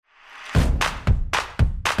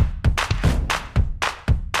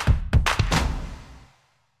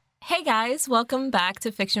Hi guys, welcome back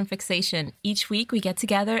to Fiction Fixation. Each week we get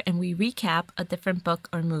together and we recap a different book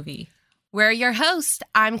or movie. We're your hosts.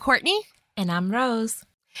 I'm Courtney. And I'm Rose.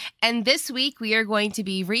 And this week we are going to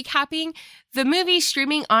be recapping the movie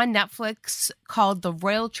streaming on Netflix called The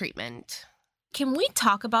Royal Treatment. Can we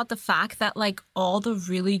talk about the fact that all the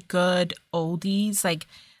really good oldies,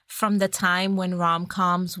 from the time when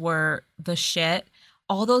rom-coms were the shit,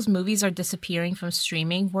 all those movies are disappearing from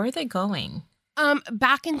streaming? Where are they going?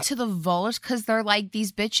 Back into the vault, because they're like,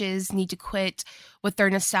 these bitches need to quit with their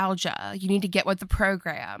nostalgia. You need to get with the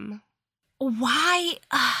program. Why?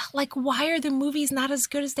 Why are the movies not as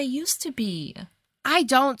good as they used to be? I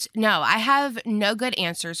don't know. I have no good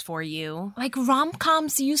answers for you.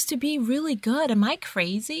 Rom-coms used to be really good. Am I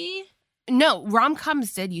crazy? No,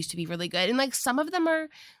 rom-coms did used to be really good. And some of them are,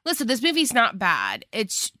 listen, this movie's not bad.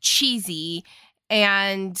 It's cheesy.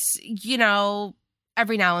 And,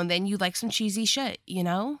 every now and then you like some cheesy shit,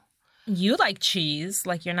 You like cheese,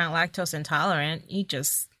 you're not lactose intolerant. You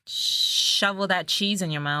just shovel that cheese in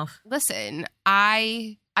your mouth. Listen,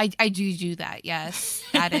 I do that, yes.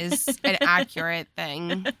 That is an accurate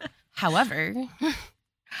thing. However,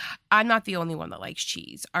 I'm not the only one that likes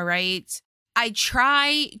cheese, all right? I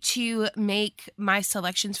try to make my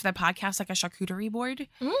selections for the podcast like a charcuterie board.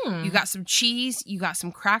 You got some cheese, you got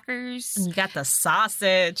some crackers. And you got the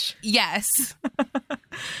sausage. Yes.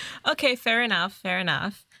 Okay, fair enough.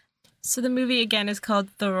 So the movie, again, is called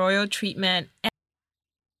The Royal Treatment.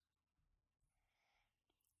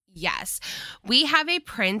 Yes. We have a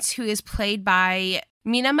prince who is played by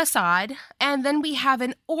Mena Massoud, and then we have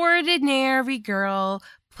an ordinary girl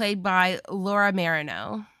played by Laura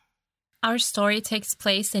Marino. Our story takes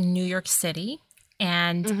place in New York City,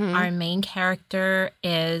 and our main character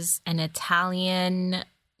is an Italian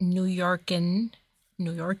New Yorker.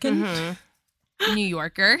 Why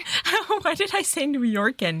did I say New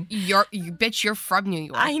Yorker? You're from New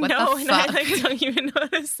York. I what know, the and fuck? I don't even know how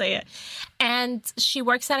to say it. And she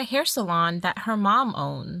works at a hair salon that her mom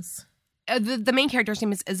owns. The main character's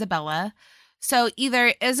name is Isabella. So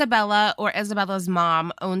either Isabella or Isabella's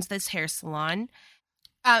mom owns this hair salon.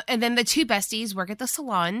 And then the two besties work at the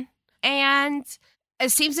salon. And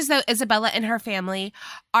it seems as though Isabella and her family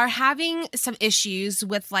are having some issues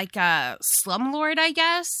with a slumlord, I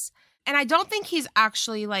guess. And I don't think he's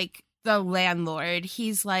actually the landlord.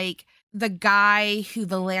 He's the guy who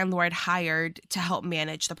the landlord hired to help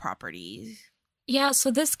manage the property. Yeah, so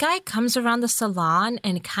this guy comes around the salon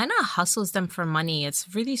and kind of hustles them for money. It's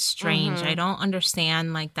really strange. I don't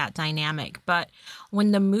understand that dynamic. But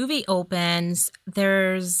when the movie opens,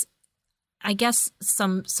 there's, I guess,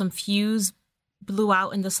 some fuse blew out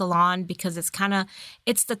in the salon because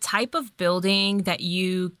it's the type of building that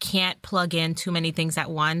you can't plug in too many things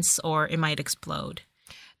at once or it might explode.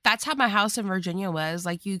 That's how my house in Virginia was.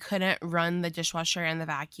 You couldn't run the dishwasher and the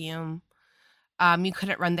vacuum. You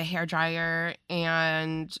couldn't run the hairdryer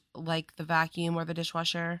and the vacuum or the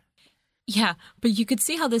dishwasher. Yeah, but you could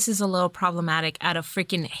see how this is a little problematic at a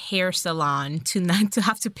freaking hair salon to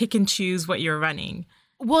have to pick and choose what you're running.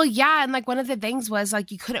 Well, yeah, and one of the things was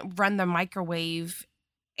you couldn't run the microwave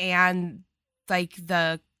and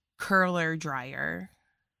the curler dryer.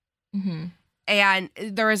 And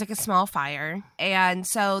there was a small fire. And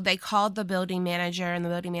so they called the building manager, and the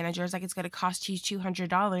building manager was it's going to cost you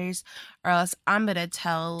 $200 or else I'm going to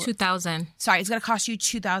tell... $2,000. Sorry, it's going to cost you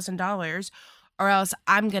 $2,000 or else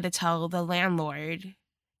I'm going to tell the landlord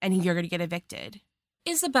and you're going to get evicted.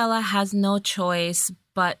 Isabella has no choice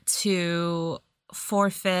but to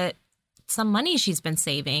forfeit some money she's been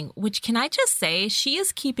saving, which, can I just say, she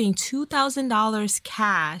is keeping $2,000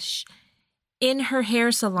 cash in her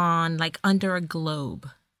hair salon, under a globe.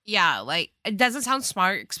 Yeah, it doesn't sound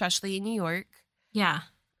smart, especially in New York. Yeah.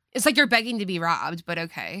 It's you're begging to be robbed, but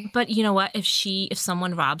okay. But you know what? If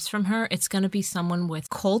someone robs from her, it's going to be someone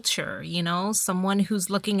with culture, someone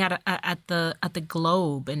who's looking at the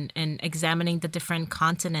globe and examining the different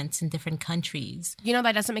continents and different countries.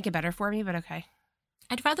 That doesn't make it better for me, but okay.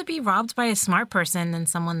 I'd rather be robbed by a smart person than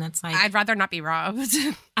someone that's I'd rather not be robbed.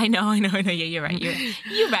 I know. Yeah, you're right.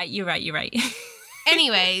 You're right.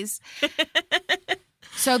 Anyways,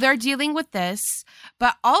 so they're dealing with this,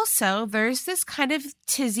 but also there's this kind of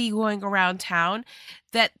tizzy going around town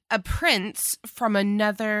that a prince from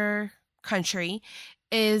another country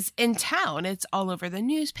is in town. It's all over the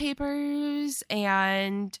newspapers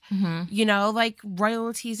and,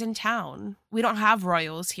 royalties in town. We don't have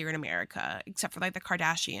royals here in America, except for the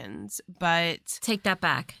Kardashians, but... Take that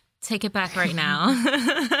back. Take it back right now.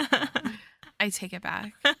 I take it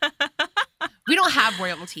back. We don't have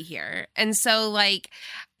royalty here. And so,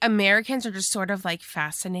 Americans are just sort of,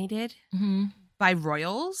 fascinated by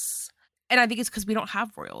royals. And I think it's because we don't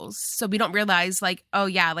have royals. So we don't realize like, oh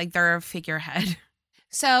yeah, like they're a figurehead.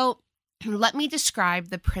 So let me describe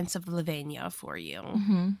the Prince of Livonia for you.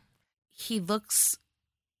 Mm-hmm. He looks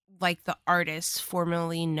like the artist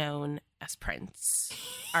formerly known as Prince.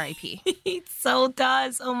 R.I.P. He so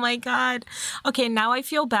does. Oh my God. Okay, now I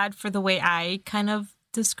feel bad for the way I kind of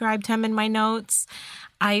described him in my notes.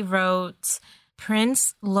 I wrote,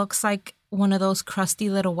 Prince looks like one of those crusty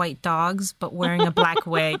little white dogs, but wearing a black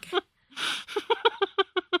wig.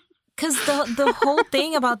 Because the whole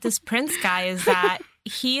thing about this Prince guy is that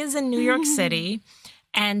he is in New York City.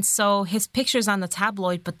 And so his picture's on the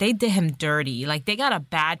tabloid, but they did him dirty. Like they got a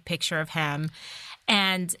bad picture of him.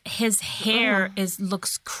 And his hair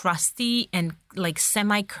looks crusty and like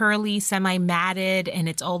semi-curly, semi-matted, and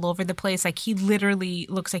it's all over the place. Like he literally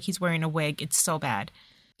looks like he's wearing a wig. It's so bad.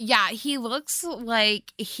 Yeah, he looks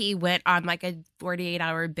like he went on like a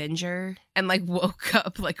 48-hour binger and like woke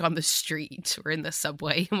up like on the street or in the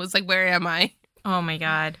subway and was like, where am I? Oh my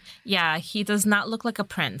God. Yeah, he does not look like a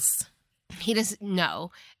prince. He doesn't know.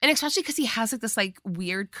 And especially because he has like this like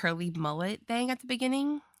weird curly mullet thing at the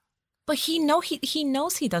beginning. But he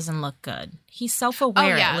knows he doesn't look good. He's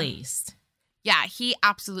self-aware at least. Yeah, he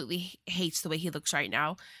absolutely hates the way he looks right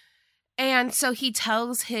now. And so he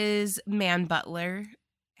tells his man butler,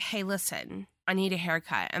 hey, listen, I need a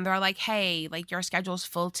haircut. And they're like, hey, like your schedule's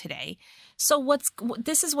full today. So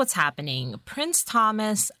this is what's happening. Prince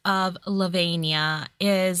Thomas of Livonia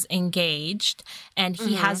is engaged and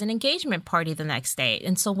he has an engagement party the next day.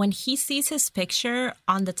 And so when he sees his picture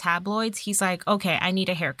on the tabloids, he's like, okay, I need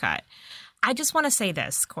a haircut. I just want to say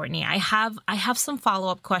this, Courtney. I have some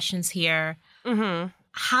follow-up questions here. Mm-hmm.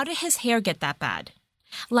 How did his hair get that bad?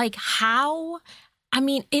 Like how... I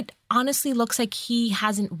mean, it honestly looks like he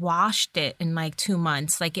hasn't washed it in like 2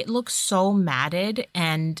 months. Like it looks so matted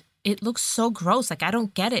and it looks so gross. Like I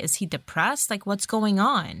don't get it. Is he depressed? Like what's going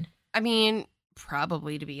on? I mean,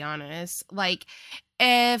 probably, to be honest. Like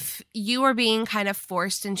if you were being kind of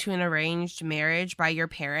forced into an arranged marriage by your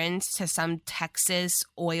parents to some Texas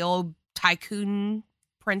oil tycoon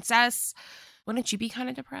princess, wouldn't you be kind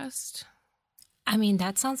of depressed? I mean,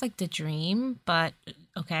 that sounds like the dream, but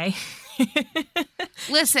okay.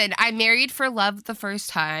 Listen, I married for love the first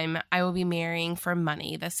time. I will be marrying for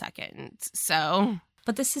money the second. So,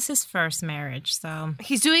 but this is his first marriage, so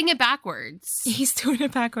he's doing it backwards. He's doing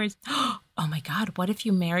it backwards. Oh my God, what if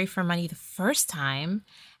you marry for money the first time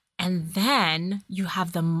and then you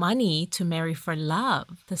have the money to marry for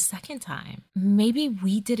love the second time? Maybe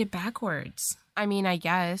we did it backwards. I mean, I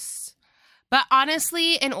guess. But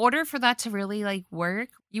honestly, in order for that to really like work,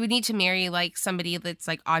 you would need to marry like somebody that's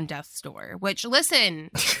like on death's door, which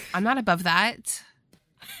listen, I'm not above that.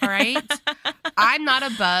 All right. I'm not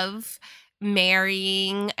above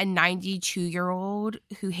marrying a 92-year-old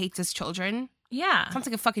who hates his children. Yeah. Sounds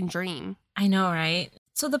like a fucking dream. I know, right?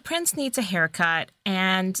 So the prince needs a haircut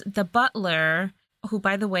and the butler, who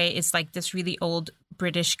by the way is like this really old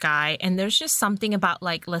British guy. And there's just something about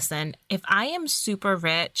like, listen, if I am super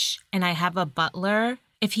rich and I have a butler,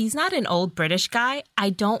 if he's not an old British guy, I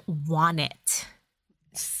don't want it.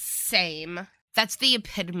 Same. That's the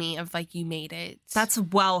epitome of like, you made it. That's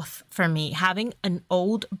wealth for me. Having an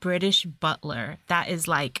old British butler, that is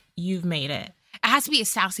like, you've made it. It has to be a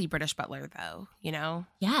sassy British butler though, you know?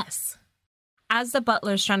 Yes. As the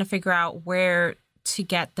butler's trying to figure out where to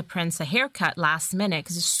get the prince a haircut last minute,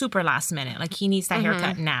 because it's super last minute. Like he needs that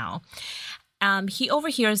haircut now. He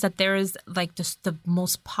overhears that there is like just the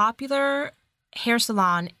most popular hair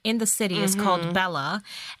salon in the city is called Bella.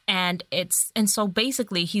 And so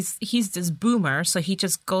basically he's this boomer. So he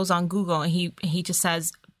just goes on Google and he just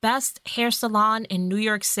says, best hair salon in New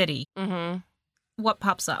York City. What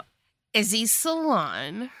pops up? Izzy's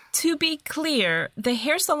Salon. To be clear, the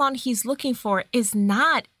hair salon he's looking for is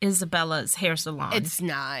not Isabella's hair salon. It's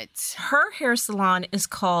not. Her hair salon is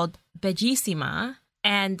called Bellissima,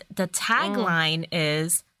 and the tagline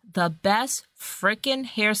is the best frickin'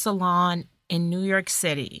 hair salon in New York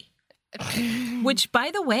City. Which,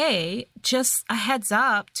 by the way, just a heads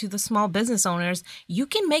up to the small business owners, you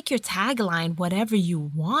can make your tagline whatever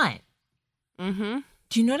you want.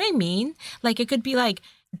 Do you know what I mean? Like, it could be like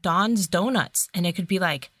Don's Donuts, and it could be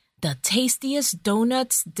like the tastiest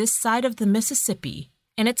donuts this side of the Mississippi.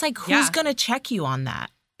 And it's like, who's going to check you on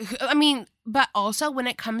that? I mean, but also when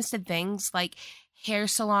it comes to things like hair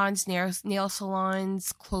salons, nail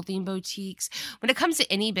salons, clothing boutiques, when it comes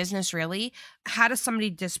to any business, really, how does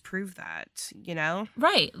somebody disprove that, you know?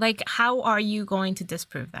 Right. Like, how are you going to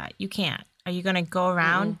disprove that? You can't. Are you going to go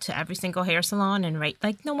around to every single hair salon and write?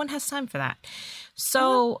 Like, no one has time for that.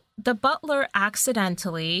 So the butler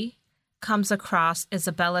accidentally comes across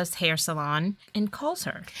Isabella's hair salon and calls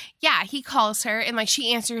her. Yeah, he calls her and like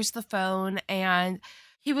she answers the phone and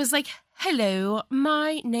he was like, "Hello,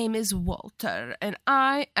 my name is Walter and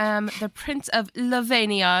I am the Prince of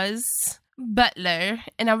Lavania's butler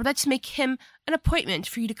and I would like to make him an appointment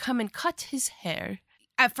for you to come and cut his hair."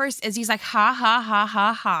 At first, Izzy's like, ha, ha, ha,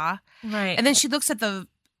 ha, ha. Right. And then she looks at the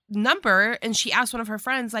number and she asks one of her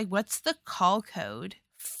friends, like, what's the call code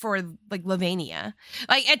for like Lavania?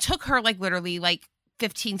 Like, it took her like literally like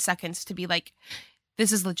 15 seconds to be like,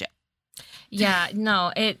 this is legit. Yeah,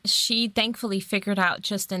 no, she thankfully figured out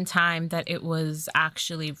just in time that it was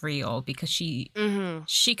actually real because she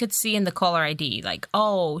could see in the caller ID, like,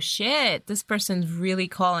 oh shit, this person's really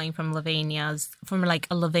calling from like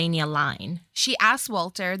a Lavania line. She asked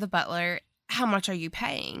Walter, the butler, how much are you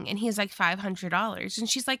paying? And he's like $500. And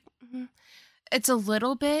she's like, it's a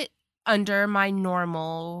little bit under my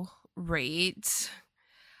normal rate.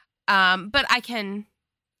 But I can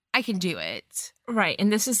do it. Right.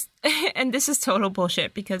 And this is total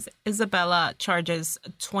bullshit because Isabella charges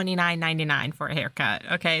 $29.99 for a haircut.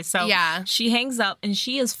 Okay. So yeah, she hangs up and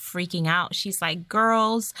she is freaking out. She's like,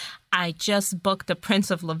 girls, I just booked the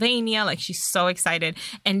Prince of Lavania. Like, she's so excited.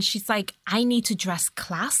 And she's like, I need to dress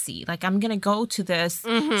classy. Like, I'm going to go to this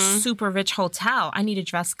super rich hotel. I need to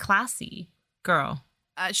dress classy. Girl.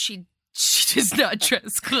 She does not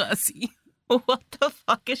dress classy. What the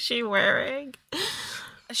fuck is she wearing?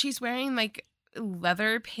 She's wearing like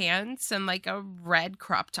leather pants and like a red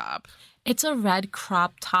crop top. It's a red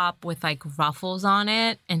crop top with like ruffles on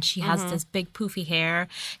it. And she has this big poofy hair.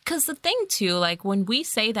 Because the thing too, like when we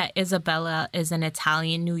say that Isabella is an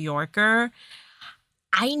Italian New Yorker,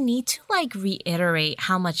 I need to like reiterate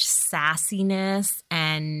how much sassiness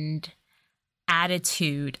and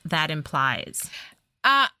attitude that implies.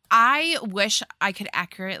 I wish I could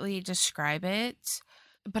accurately describe it,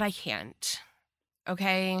 but I can't.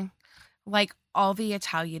 Okay? Like, all the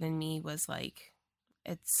Italian in me was like,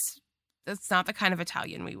 it's not the kind of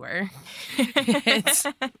Italian we were.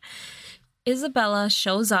 Isabella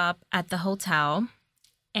shows up at the hotel,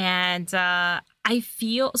 and I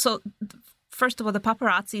feel... So, first of all, the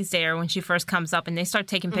paparazzi's there when she first comes up, and they start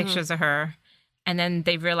taking pictures of her. And then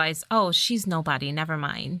they realize, oh, she's nobody. Never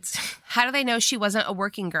mind. How do they know she wasn't a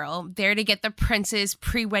working girl there to get the prince's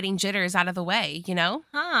pre-wedding jitters out of the way, you know?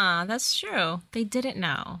 That's true. They didn't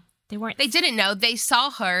know. They didn't know. They saw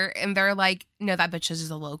her and they're like, no, that bitch is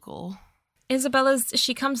a local.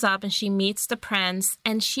 She comes up and she meets the prince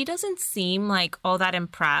and she doesn't seem like all that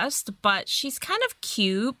impressed, but she's kind of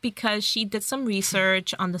cute because she did some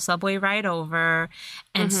research on the subway ride over.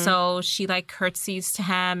 And so she like curtsies to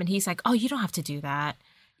him and he's like, oh, you don't have to do that.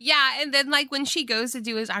 Yeah. And then like when she goes to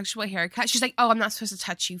do his actual haircut, she's like, oh, I'm not supposed to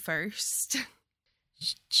touch you first.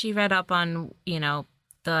 She read up on,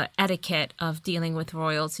 the etiquette of dealing with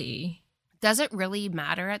royalty. Doesn't really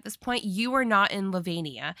matter at this point. You are not in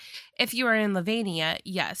Lavania. If you are in Lavania,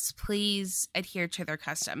 yes, please adhere to their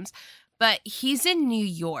customs. But he's in New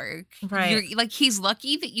York. Right. He's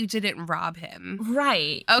lucky that you didn't rob him.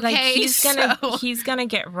 Right. Okay, like he's gonna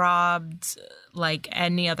get robbed like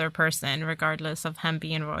any other person, regardless of him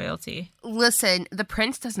being royalty. Listen, the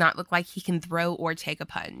prince does not look like he can throw or take a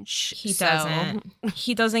punch. He doesn't.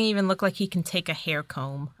 He doesn't even look like he can take a hair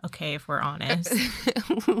comb, okay, if we're honest.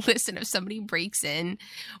 Listen, if somebody breaks in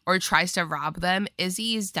or tries to rob them,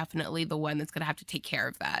 Izzy is definitely the one that's gonna have to take care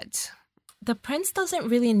of that. The prince doesn't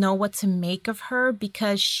really know what to make of her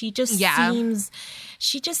because she just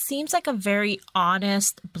seems like a very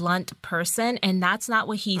honest, blunt person, and that's not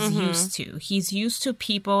what he's used to. He's used to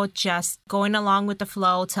people just going along with the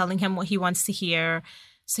flow, telling him what he wants to hear.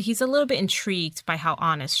 So he's a little bit intrigued by how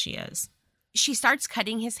honest she is. She starts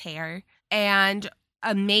cutting his hair, and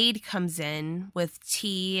a maid comes in with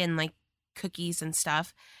tea and like cookies and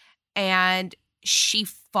stuff, and she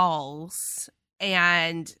falls.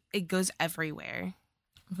 And it goes everywhere.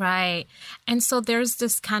 Right. And so there's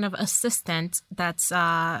this kind of assistant that's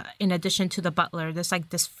in addition to the butler, there's like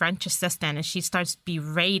this French assistant and she starts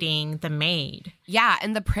berating the maid. Yeah.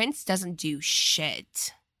 And the prince doesn't do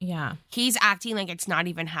shit. Yeah. He's acting like it's not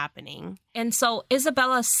even happening. And so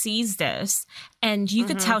Isabella sees this and you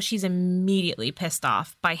could tell she's immediately pissed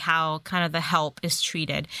off by how kind of the help is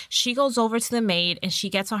treated. She goes over to the maid and she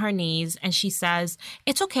gets on her knees and she says,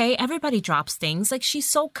 it's okay. Everybody drops things. Like, she's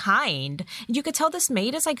so kind. You could tell this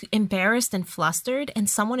maid is like embarrassed and flustered and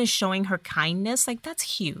someone is showing her kindness. Like,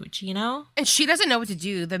 that's huge, you know? And she doesn't know what to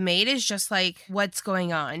do. The maid is just like, what's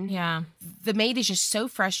going on? Yeah. The maid is just so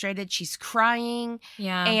frustrated. She's crying.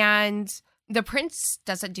 Yeah. And the prince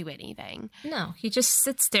doesn't do anything. No, he just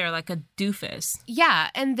sits there like a doofus. Yeah,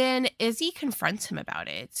 and then Izzy confronts him about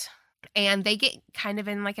it. and they get kind of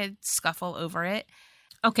in like a scuffle over it.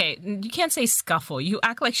 Okay, you can't say scuffle. You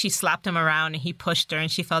act like she slapped him around and he pushed her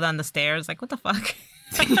and she fell down the stairs. Like, what the fuck?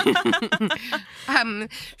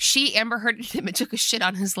 She Amber Hearded him and took a shit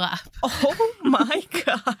on his lap. Oh my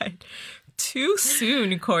God. Too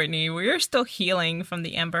soon, Courtney. We're still healing from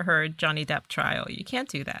the Amber Heard Johnny Depp trial. You can't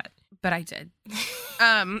do that. But I did.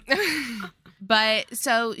 But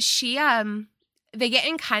so she, they get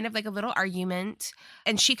in kind of like a little argument,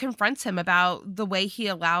 and she confronts him about the way he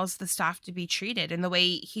allows the staff to be treated and the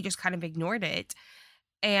way he just kind of ignored it.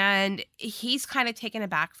 And he's kind of taken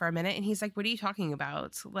aback for a minute, and he's like, what are you talking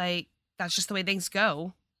about? Like, that's just the way things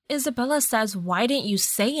go. Isabella says, why didn't you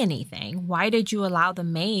say anything? Why did you allow the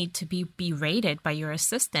maid to be berated by your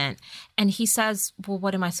assistant? And he says, well,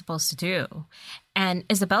 what am I supposed to do? And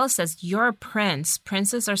Isabella says, you're a prince.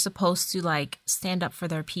 Princes are supposed to like stand up for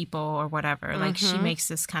their people or whatever. Like she makes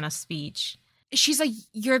this kind of speech. She's like,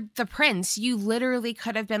 you're the prince. You literally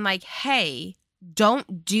could have been like, hey,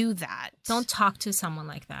 don't do that. Don't talk to someone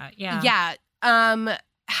like that. Yeah. Yeah.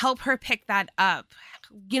 Help her pick that up.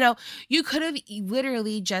 You know, you could have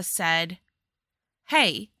literally just said,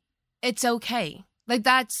 hey, it's okay. Like,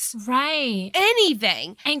 that's right.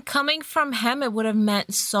 Anything. And coming from him, it would have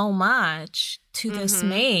meant so much to this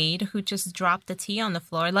maid who just dropped the tea on the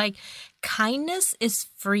floor. Like, kindness is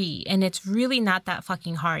free, and it's really not that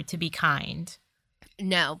fucking hard to be kind.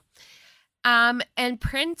 No. And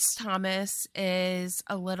Prince Thomas is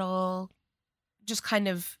a little just kind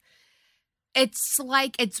of, it's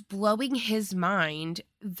like it's blowing his mind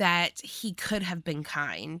that he could have been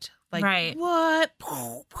kind. Like, right. What?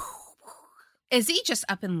 Izzy just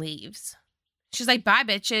up and leaves. She's like, bye,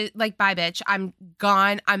 bitch. Like, bye, bitch. I'm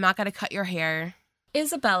gone. I'm not going to cut your hair.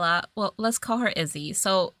 Isabella, well, let's call her Izzy.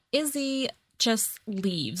 So Izzy just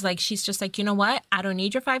leaves. Like, she's just like, you know what? I don't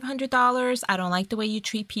need your $500. I don't like the way you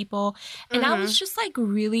treat people. And I was just like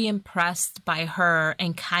really impressed by her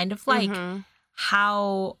and kind of like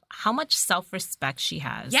how much self-respect she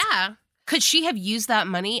has. Yeah. Could she have used that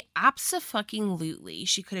money? Abso-fucking-lutely.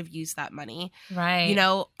 She could have used that money. Right. You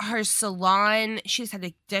know, her salon, she just had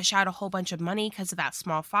to dish out a whole bunch of money because of that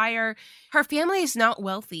small fire. Her family is not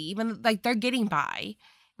wealthy. Even, like, they're getting by.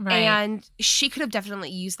 Right. And she could have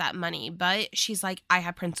definitely used that money. But she's like, I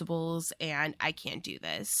have principles and I can't do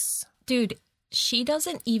this. Dude, she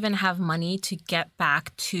doesn't even have money to get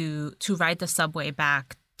back to ride the subway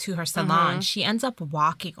back to her salon. She ends up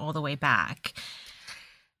walking all the way back.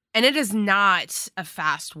 And it is not a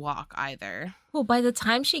fast walk either. Well, by the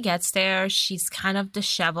time she gets there, she's kind of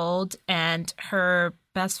disheveled, and her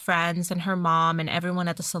best friends and her mom and everyone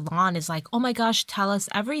at the salon is like, oh my gosh, tell us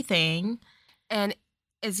everything. And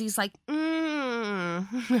Izzy's like,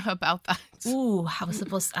 about that. Ooh, I was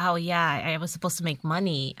supposed to make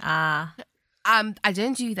money. I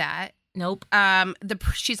didn't do that. Nope.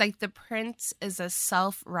 She's like, the prince is a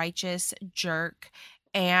self-righteous jerk,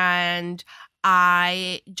 and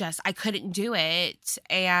I couldn't do it.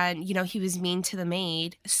 And, you know, he was mean to the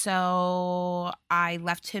maid. So I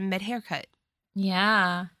left him mid-haircut.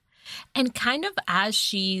 Yeah. And kind of as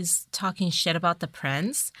she's talking shit about the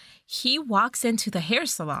prince, he walks into the hair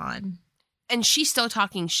salon. And she's still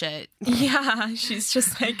talking shit. Yeah, she's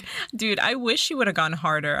just like, dude, I wish she would have gone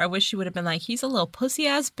harder. I wish she would have been like, he's a little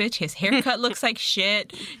pussy-ass bitch. His haircut looks like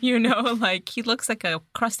shit. You know, like, he looks like a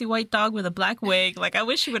crusty white dog with a black wig. Like, I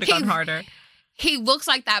wish she would have gone harder. He looks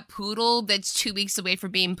like that poodle that's 2 weeks away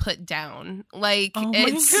from being put down. Like, oh my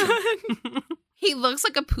God. He looks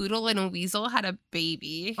like a poodle and a weasel had a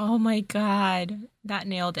baby. Oh my God. That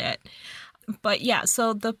nailed it. But yeah,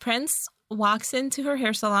 so the prince walks into her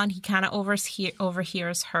hair salon. He kind of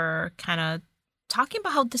overhears her kind of talking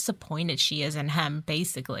about how disappointed she is in him,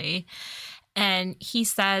 basically. And he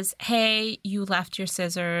says, hey, you left your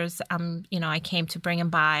scissors. I came to bring him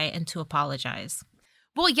by and to apologize.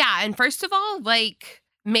 Well, yeah. And first of all, like,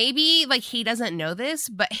 maybe like he doesn't know this,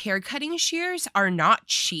 but haircutting shears are not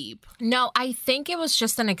cheap. No, I think it was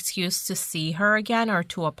just an excuse to see her again or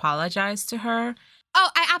to apologize to her. Oh,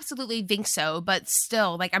 I absolutely think so. But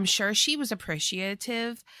still, like, I'm sure she was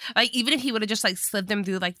appreciative. Like, even if he would have just like slid them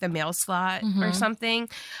through like the mail slot or something,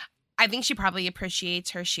 I think she probably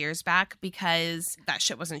appreciates her shears back because that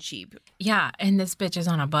shit wasn't cheap. Yeah. And this bitch is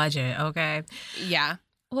on a budget. Okay. Yeah.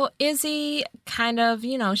 Well, Izzy kind of,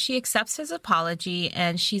 she accepts his apology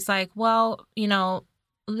and she's like, well,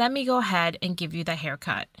 let me go ahead and give you the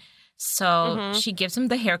haircut. So she gives him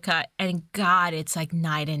the haircut and God, it's like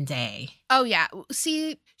night and day. Oh, yeah.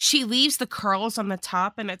 See, she leaves the curls on the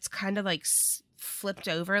top and it's kind of like flipped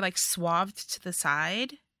over, like swathed to the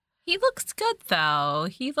side. He looks good, though.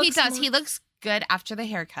 He does. He looks good after the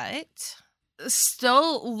haircut.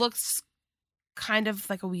 still looks kind of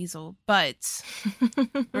like a weasel, but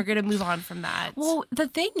we're going to move on from that. Well, the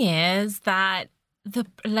thing is that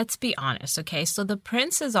let's be honest, okay? So the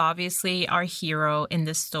prince is obviously our hero in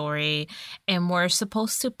this story, and we're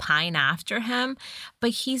supposed to pine after him,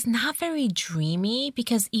 but he's not very dreamy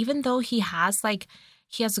because even though he has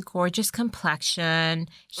a gorgeous complexion,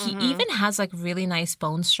 he even has like really nice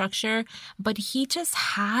bone structure, but he just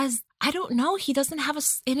has, I don't know, he doesn't have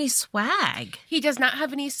any swag. He does not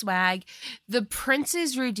have any swag. The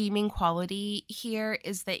prince's redeeming quality here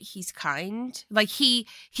is that he's kind. Like he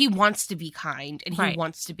wants to be kind and he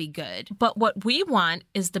wants to be good. But what we want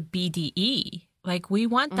is the BDE. Like we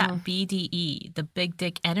want that BDE, the big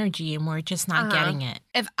dick energy, and we're just not getting it.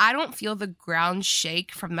 If I don't feel the ground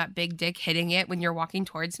shake from that big dick hitting it when you're walking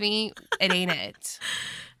towards me, it ain't it.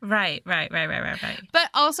 Right. But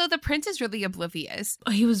also, the prince is really oblivious.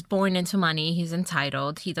 He was born into money. He's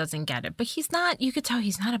entitled. He doesn't get it. But he's not, you could tell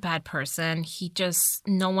he's not a bad person. He just,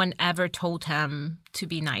 no one ever told him to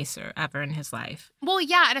be nicer ever in his life. Well,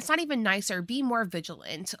 yeah, and it's not even nicer. Be more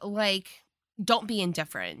vigilant. Like, don't be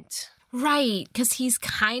indifferent. Right, because he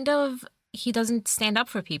doesn't stand up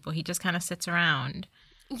for people. He just kind of sits around.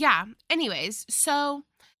 Yeah. Anyways, so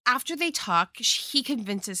after they talk, he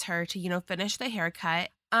convinces her to, finish the haircut.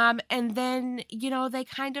 And then, they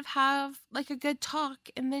kind of have like a good talk,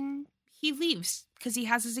 and then he leaves because he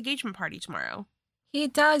has his engagement party tomorrow. He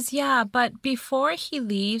does, yeah. But before he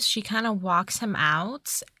leaves, she kind of walks him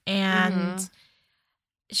out, and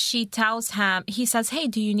she tells him, he says, hey,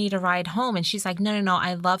 do you need a ride home? And she's like, no,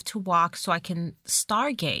 I love to walk so I can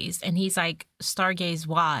stargaze. And he's like, stargaze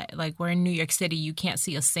what? Like, we're in New York City. You can't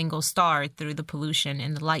see a single star through the pollution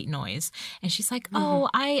and the light noise. And she's like, oh,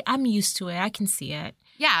 I'm used to it. I can see it.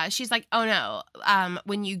 Yeah, she's like, oh no,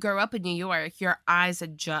 when you grow up in New York, your eyes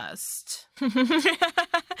adjust.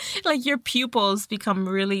 Like your pupils become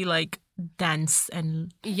really like dense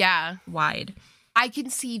and wide. I can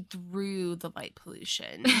see through the light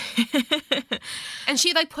pollution. And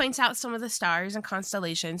she like points out some of the stars and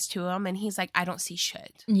constellations to him, and he's like, I don't see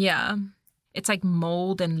shit. Yeah. It's like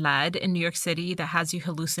mold and lead in New York City that has you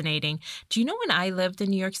hallucinating. Do you know when I lived in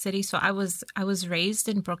New York City? So I was raised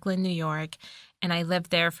in Brooklyn, New York, and I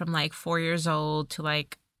lived there from like 4 years old to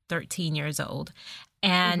like 13 years old.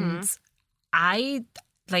 And I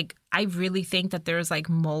really think that there's like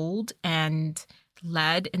mold and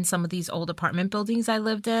lead in some of these old apartment buildings I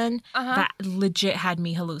lived in that legit had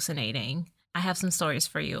me hallucinating. I have some stories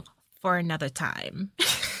for you for another time.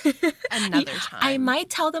 Another time. I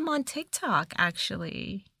might tell them on TikTok,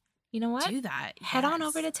 actually. You know what? Do that. Head on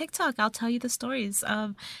over to TikTok. I'll tell you the stories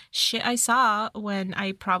of shit I saw when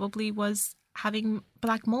I probably was having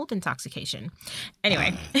black mold intoxication.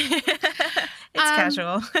 Anyway. It's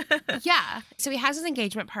casual. Yeah. So he has his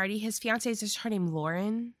engagement party. His fiancée is her name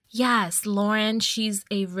Lauren. Yes, Lauren. She's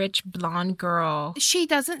a rich blonde girl. She's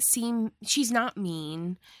not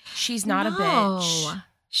mean. She's not a bitch.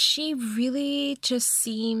 She really just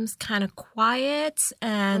seems kind of quiet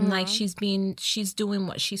and like she's doing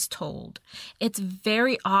what she's told. It's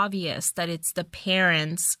very obvious that it's the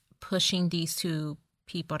parents pushing these two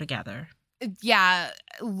people together. Yeah.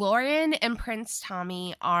 Lauren and Prince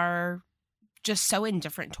Tommy are just so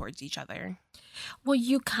indifferent towards each other. Well,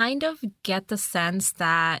 you kind of get the sense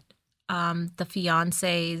that the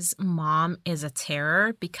fiance's mom is a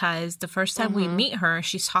terror because the first time we meet her,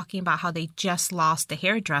 she's talking about how they just lost the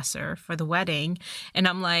hairdresser for the wedding. And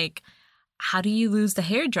I'm like, how do you lose the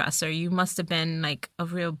hairdresser? You must have been like a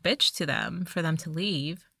real bitch to them for them to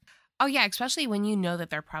leave. Oh, yeah, especially when you know that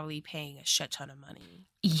they're probably paying a shit ton of money.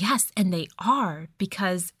 Yes, and they are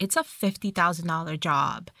because it's a $50,000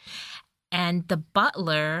 job. And the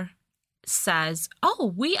butler says,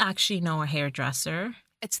 oh, we actually know a hairdresser.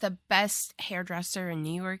 It's the best hairdresser in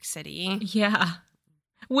New York City. Yeah.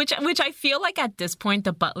 Which I feel like at this point,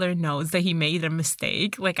 the butler knows that he made a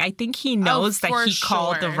mistake. Like, I think he knows that he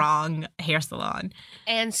called the wrong hair salon.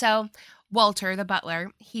 And so Walter, the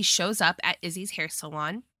butler, he shows up at Izzy's hair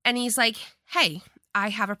salon and he's like, hey, I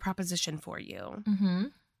have a proposition for you.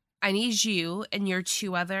 I need you and your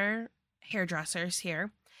two other hairdressers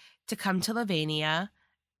here to come to Lavania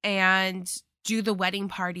and do the wedding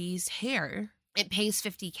party's hair. It pays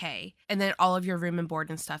 $50K, and then all of your room and board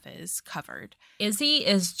and stuff is covered. Izzy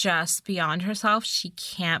is just beyond herself. She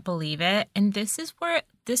can't believe it. And this is where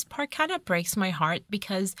this part kind of breaks my heart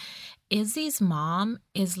because Izzy's mom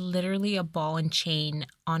is literally a ball and chain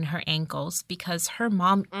on her ankles because her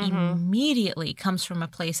mom immediately comes from a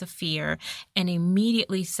place of fear and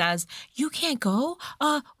immediately says, you can't go?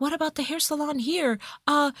 What about the hair salon here?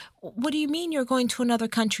 What do you mean you're going to another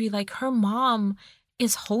country? Like her mom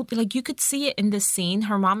is like, you could see it in this scene.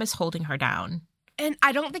 Her mom is holding her down. And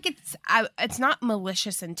I don't think it's not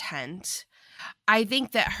malicious intent. I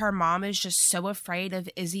think that her mom is just so afraid of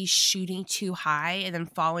Izzy shooting too high and then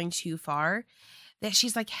falling too far that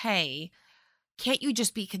she's like, hey, can't you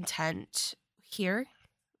just be content here?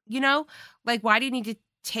 You know, like, why do you need to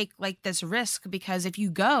take like this risk? Because if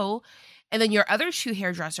you go and then your other 2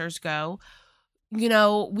 hairdressers go, you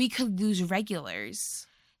know, we could lose regulars.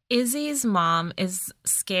 Izzy's mom is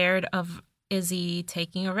scared of Izzy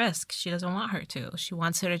taking a risk. She doesn't want her to. She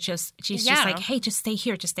wants her to just like, hey, just stay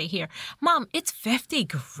here. Just stay here. Mom, it's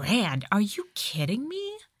 $50,000. Are you kidding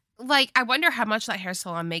me? Like, I wonder how much that hair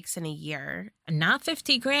salon makes in a year. Not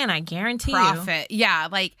 $50,000, I guarantee Profit. Yeah,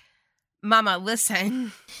 like, Mama,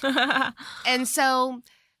 listen. And so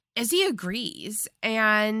Izzy agrees,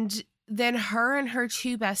 and then her and her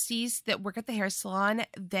 2 besties that work at the hair salon,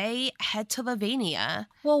 they head to Lavania.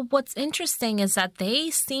 Well, what's interesting is that they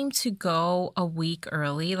seem to go a week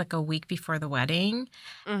early, like a week before the wedding,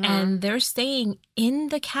 and they're staying in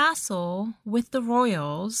the castle with the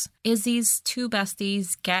royals. Izzy's 2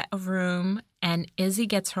 besties get a room, and Izzy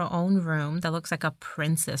gets her own room that looks like a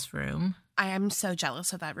princess room. I am so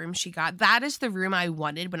jealous of that room she got. That is the room I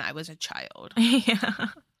wanted when I was a child. Yeah,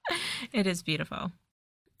 it is beautiful.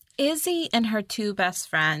 Izzy and her 2 best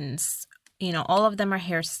friends, you know, all of them are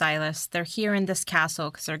hairstylists. They're here in this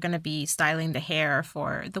castle because they're going to be styling the hair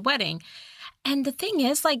for the wedding. And the thing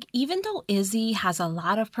is, like, even though Izzy has a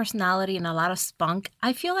lot of personality and a lot of spunk,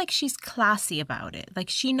 I feel like she's classy about it. Like,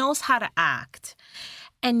 she knows how to act.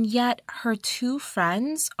 And yet her 2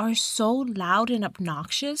 friends are so loud and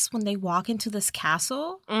obnoxious when they walk into this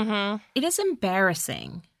castle. It is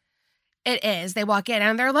embarrassing. It is. They walk in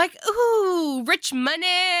and they're like, ooh, rich money.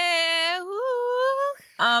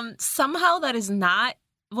 Ooh. Somehow that is not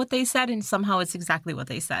what they said, and somehow it's exactly what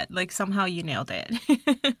they said. Like, somehow you nailed it.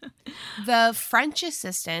 The French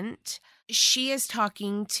assistant, she is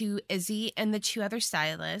talking to Izzy and the 2 other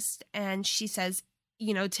stylists, and she says,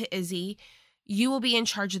 you know, to Izzy, you will be in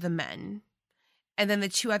charge of the men. And then the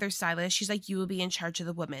 2 other stylists, she's like, you will be in charge of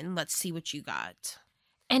the women. Let's see what you got.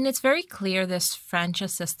 And it's very clear this French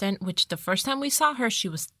assistant, which the first time we saw her, she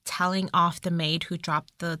was telling off the maid who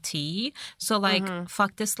dropped the tea. So, like,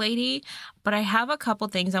 fuck this lady. But I have a couple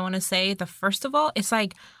things I want to say. The first of all, it's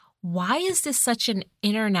like, why is this such an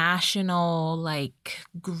international, like,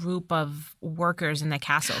 group of workers in the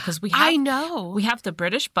castle? Because we have the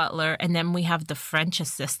British butler, and then we have the French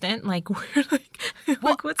assistant. Like, we're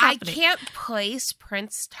like what's happening? I can't place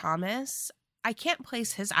Prince Thomas. I can't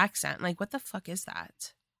place his accent. Like, what the fuck is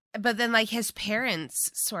that? But then, like, his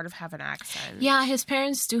parents sort of have an accent. Yeah, his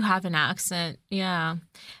parents do have an accent. Yeah.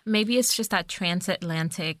 Maybe it's just that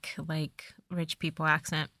transatlantic, like, rich people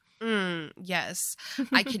accent. Yes.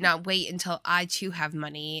 I cannot wait until I, too, have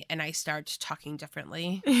money and I start talking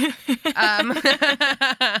differently.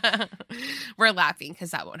 We're laughing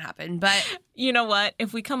because that won't happen. But you know what?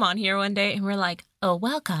 If we come on here one day and we're like, oh,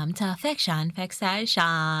 welcome to Fiction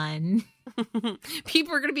Fixation.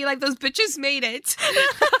 People are going to be like, those bitches made it.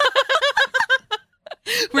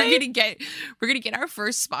 We're gonna get our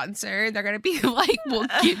first sponsor. They're gonna be like, we'll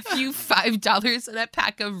give you $5 and a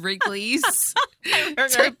pack of Wrigley's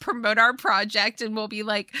to promote our project, and we'll be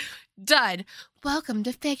like, done. Welcome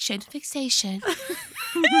to Fiction Fixation.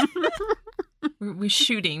 We're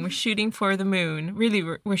shooting for the moon. Really,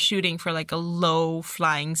 we're shooting for like a low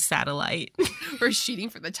flying satellite. We're shooting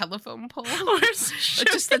for the telephone pole.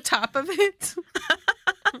 Just the top of it.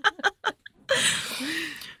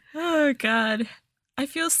 Oh God. I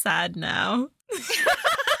feel sad now.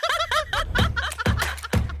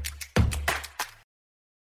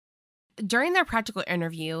 During their practical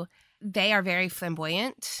interview, they are very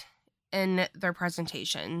flamboyant in their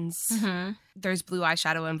presentations. Mm-hmm. There's blue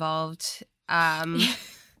eyeshadow involved.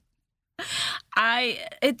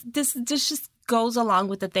 This just goes along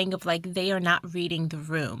with the thing of like they are not reading the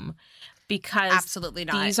room because absolutely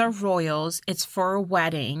not. These are royals. It's for a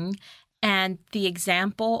wedding, and the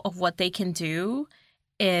example of what they can do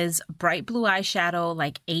is bright blue eyeshadow,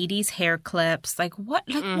 like 80s hair clips. Like what?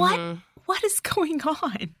 Like what is going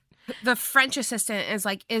on? The French assistant is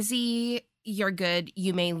like, Izzy, you're good.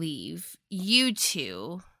 You may leave. You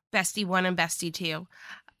two, bestie 1 and bestie 2,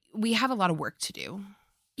 we have a lot of work to do.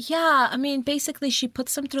 Yeah, I mean, basically she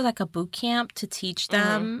puts them through like a boot camp to teach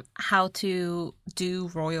them how to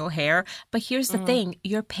do royal hair. But here's the thing.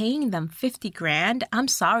 You're paying them $50,000. I'm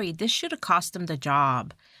sorry. This should have cost them the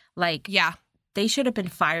job. Like, yeah. They should have been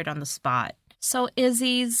fired on the spot. So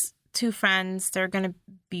Izzy's 2 friends, they're going to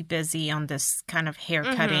be busy on this kind of hair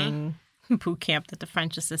cutting boot camp that the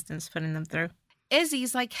French assistant's putting them through.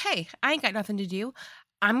 Izzy's like, hey, I ain't got nothing to do.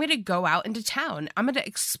 I'm going to go out into town. I'm going to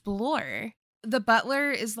explore. The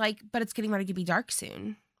butler is like, but it's getting ready to be dark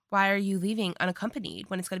soon. Why are you leaving unaccompanied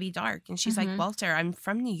when it's going to be dark? And she's like, Walter, I'm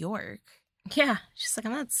from New York. Yeah. She's like,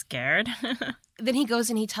 I'm not scared. Then he goes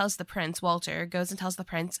and he tells the prince, Walter goes and tells the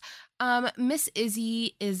prince, Miss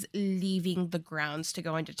Izzy is leaving the grounds to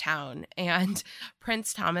go into town. And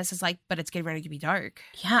Prince Thomas is like, but it's getting ready to be dark.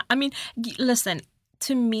 Yeah. I mean, listen,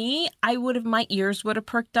 to me, my ears would have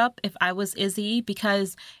perked up if I was Izzy,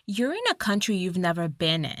 because you're in a country you've never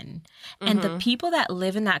been in. And the people that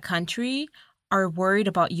live in that country are worried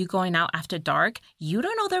about you going out after dark. You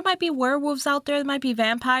don't know, there might be werewolves out there. There might be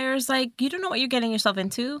vampires. Like, you don't know what you're getting yourself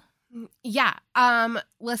into. Yeah.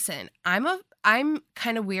 Listen, I'm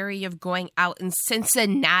kind of weary of going out in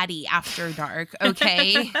Cincinnati after dark,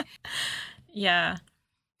 okay? Yeah.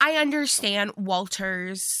 I understand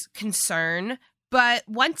Walter's concern, but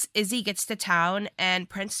once Izzy gets to town and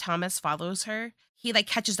Prince Thomas follows her, he like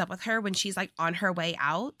catches up with her when she's like on her way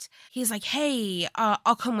out. He's like, hey,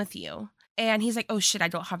 I'll come with you. And he's like, oh shit, I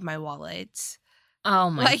don't have my wallet. Oh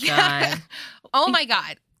my God. Oh my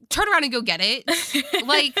God. Turn around and go get it.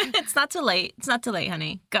 Like, it's not too late. It's not too late,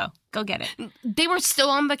 honey. Go get it. They were still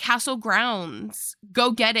on the castle grounds.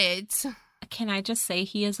 Go get it. Can I just say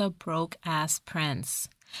he is a broke ass prince?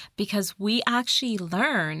 Because we actually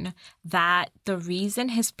learn that the reason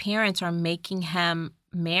his parents are making him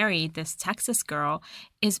marry this Texas girl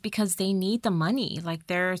is because they need the money. Like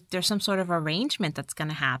there's some sort of arrangement that's going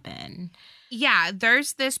to happen. Yeah,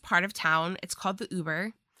 there's this part of town. It's called the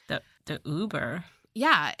Uber. The Uber?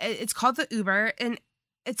 Yeah, it's called the Uber, and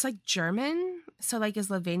it's like German. So like is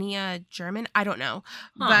Lavinia German? I don't know.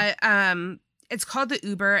 Huh. But it's called the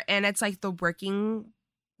Uber, and it's like the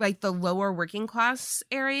lower working class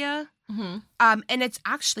area. Mm-hmm. And it's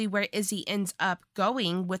actually where Izzy ends up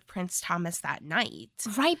going with Prince Thomas that night.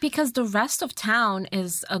 Right, because the rest of town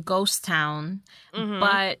is a ghost town. Mm-hmm.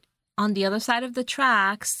 But on the other side of the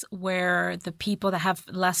tracks, where the people that have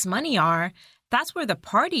less money are, that's where the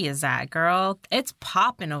party is at, girl. It's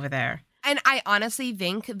popping over there. And I honestly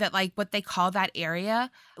think that, like, what they call that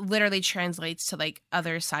area literally translates to, like,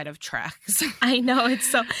 other side of tracks. I know.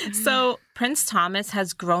 It's so Prince Thomas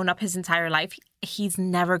has grown up his entire life. He's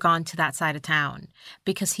never gone to that side of town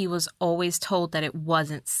because he was always told that it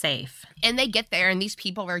wasn't safe. And they get there and these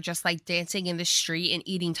people are just, like, dancing in the street and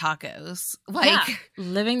eating tacos. Like,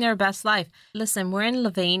 living their best life. Listen, we're in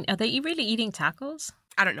Laverne. Are they really eating tacos?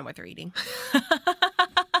 I don't know what they're eating.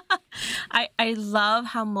 I love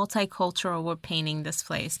how multicultural we're painting this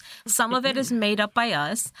place. Some of it is made up by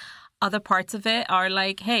us. Other parts of it are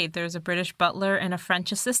like, hey, there's a British butler and a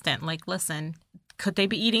French assistant. Like, listen, could they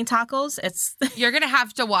be eating tacos? You're going to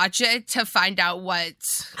have to watch it to find out what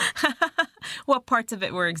parts of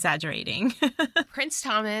it we're exaggerating. Prince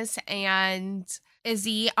Thomas and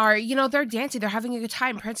Izzy are, they're dancing. They're having a good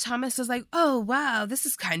time. Prince Thomas is like, oh, wow, this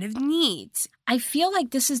is kind of neat. I feel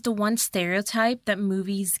like this is the one stereotype that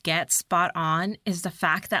movies get spot on, is the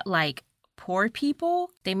fact that, like, poor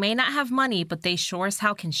people, they may not have money, but they sure as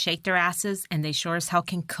hell can shake their asses and they sure as hell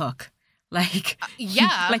can cook. Like,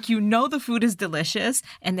 yeah. Like, the food is delicious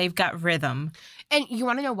and they've got rhythm. And you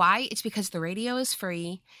want to know why? It's because the radio is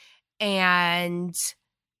free and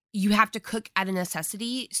you have to cook out of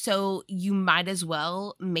necessity, so you might as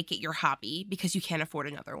well make it your hobby because you can't afford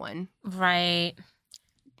another one. Right.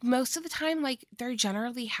 Most of the time, like, they're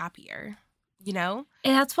generally happier, And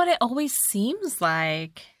that's what it always seems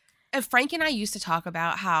like. Frank and I used to talk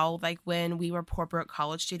about how, like, when we were poor, broke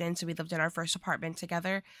college students and we lived in our first apartment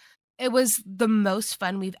together, it was the most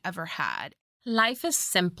fun we've ever had. Life is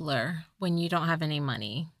simpler when you don't have any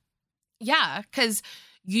money. Yeah, because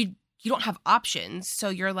you don't have options. So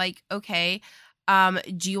you're like, okay,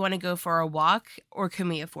 do you want to go for a walk or can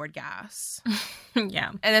we afford gas?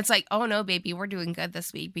 Yeah. And it's like, oh no, baby, we're doing good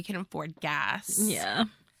this week. We can afford gas. Yeah.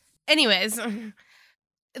 Anyways,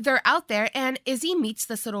 they're out there and Izzy meets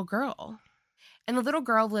this little girl. And the little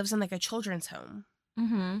girl lives in like a children's home.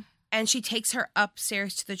 Mm-hmm. And she takes her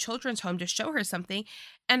upstairs to the children's home to show her something.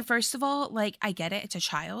 And first of all, like, I get it. It's a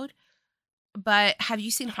child. But have you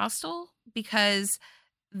seen Hostel? Because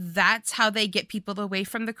that's how they get people away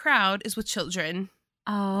from the crowd, is with children.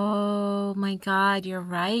 Oh my God, you're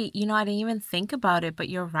right. I didn't even think about it, but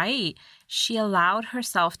you're right. She allowed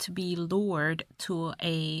herself to be lured to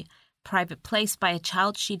a private place by a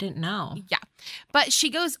child she didn't know. Yeah. But she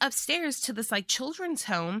goes upstairs to this like children's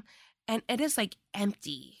home and it is like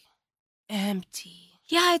empty.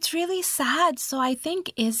 Yeah, it's really sad. So I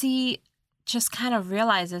think Izzy just kind of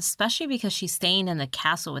realizes, especially because she's staying in the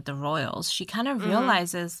castle with the royals, she kind of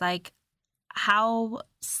realizes, like, how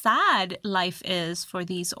sad life is for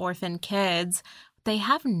these orphan kids. They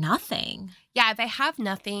have nothing. Yeah, they have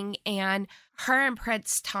nothing. And her and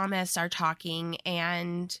Prince Thomas are talking,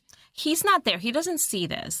 and he's not there. He doesn't see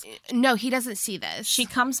this. No, he doesn't see this. She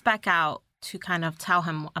comes back out to kind of tell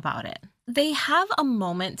him about it. They have a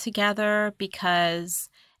moment together because,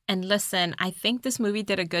 and listen, I think this movie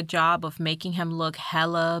did a good job of making him look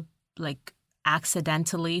hella like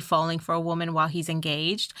accidentally falling for a woman while he's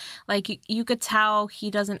engaged. Like you could tell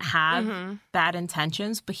he doesn't have bad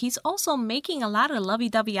intentions, but he's also making a lot of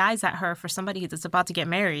lovey-dovey eyes at her for somebody that's about to get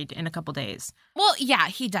married in a couple days. Well, yeah,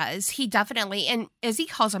 he does. He definitely. And Izzy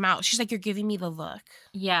calls him out. She's like, "You're giving me the look."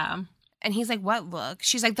 Yeah. And he's like, "What look?"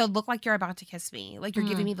 She's like, "The look like you're about to kiss me. Like you're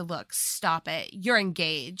giving me the look. Stop it. You're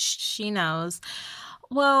engaged." She knows.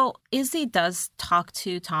 Well, Izzy does talk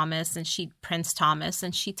to Thomas Prince Thomas,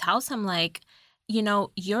 and she tells him like, you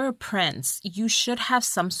know, you're a prince. You should have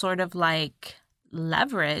some sort of like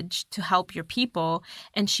leverage to help your people.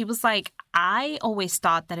 And she was like, I always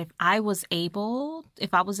thought that if I was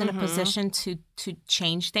in a position to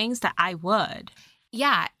change things, that I would.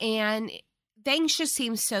 Yeah. And things just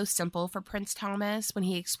seem so simple for Prince Thomas when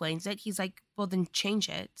he explains it. He's like, well, then change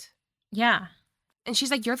it. Yeah. And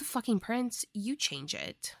she's like, you're the fucking prince. You change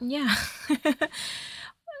it. Yeah.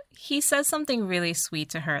 He says something really sweet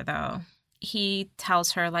to her, though. He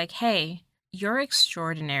tells her, like, hey, you're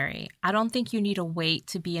extraordinary. I don't think you need to wait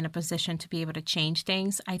to be in a position to be able to change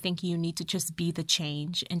things. I think you need to just be the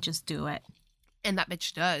change and just do it. And that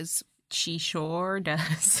bitch does. She sure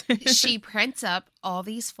does. She prints up all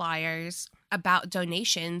these flyers about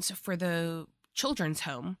donations for the children's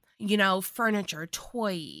home. You know, furniture,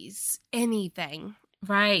 toys, anything.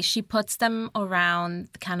 Right. She puts them around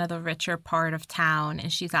kind of the richer part of town,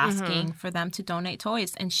 and she's asking for them to donate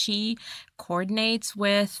toys. And she coordinates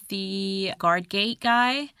with the guard gate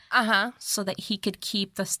guy so that he could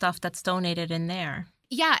keep the stuff that's donated in there.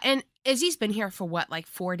 Yeah. And Izzy's been here for what, like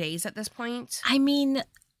 4 days at this point? I mean,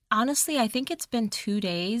 honestly, I think it's been 2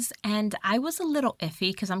 days, and I was a little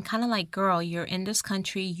iffy because I'm kind of like, girl, you're in this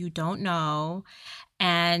country you don't know,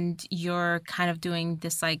 and you're kind of doing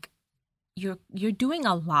this like, you're doing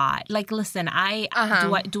a lot. Like, listen,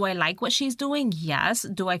 do I like what she's doing? Yes.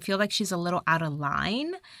 Do I feel like she's a little out of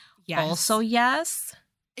line? Yes. Also, yes.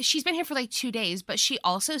 She's been here for like 2 days, but she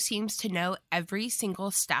also seems to know every single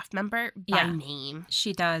staff member by name.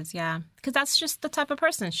 She does, yeah. Because that's just the type of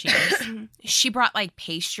person she is. She brought like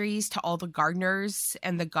pastries to all the gardeners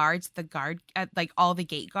and the guards, like all the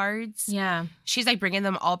gate guards. Yeah. She's like bringing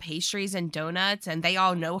them all pastries and donuts, and they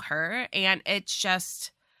all know her. And it's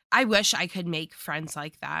just, I wish I could make friends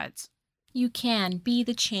like that. You can be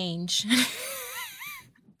the change.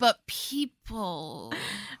 But people.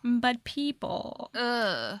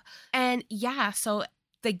 Ugh. And yeah, so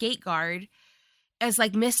the gate guard is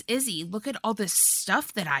like, Miss Izzy, look at all this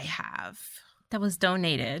stuff that I have. That was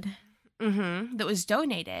donated. That was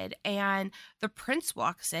donated. And the prince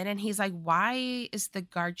walks in and he's like, why is the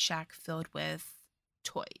guard shack filled with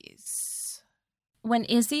toys? When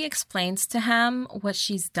Izzy explains to him what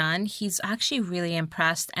she's done, he's actually really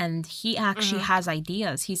impressed, and he actually has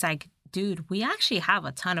ideas. He's like, dude, we actually have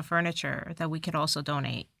a ton of furniture that we could also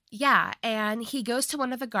donate. Yeah, and he goes to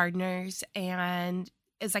one of the gardeners and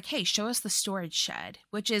is like, hey, show us the storage shed,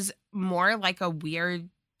 which is more like a weird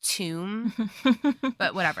tomb,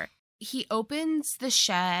 but whatever. He opens the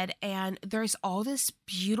shed and there's all this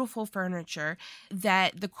beautiful furniture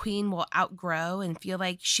that the queen will outgrow and feel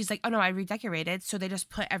like she's like, oh no, I redecorated. So they just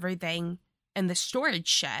put everything in the storage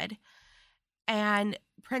shed. And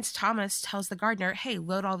Prince Thomas tells the gardener, hey,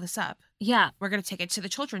 load all this up. Yeah. We're going to take it to the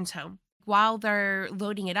children's home. While they're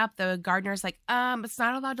loading it up, the gardener's like, it's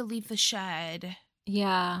not allowed to leave the shed.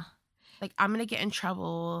 Yeah. Like, I'm going to get in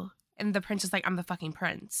trouble. And the prince is like, I'm the fucking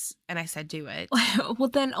prince. And I said, do it. Well,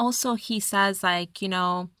 then also he says, like, you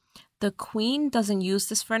know, the queen doesn't use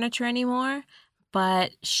this furniture anymore,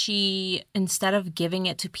 but she, instead of giving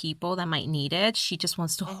it to people that might need it, she just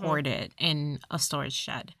wants to hoard it in a storage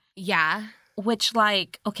shed. Yeah. Which,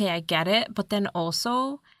 like, okay, I get it. But then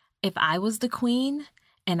also, if I was the queen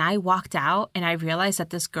and I walked out and I realized that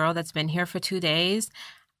this girl that's been here for 2 days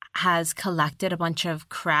has collected a bunch of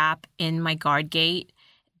crap in my guard gate,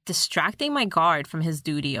 distracting my guard from his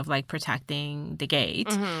duty of, like, protecting the gate,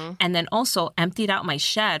 and then also emptied out my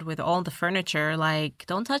shed with all the furniture, like,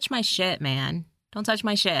 don't touch my shit, man. Don't touch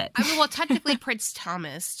my shit. I mean, well, technically, Prince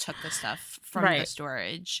Thomas took the stuff from the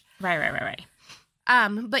storage. Right.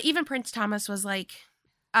 But even Prince Thomas was like,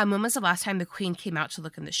 when was the last time the queen came out to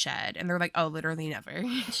look in the shed? And they're like, oh, literally never.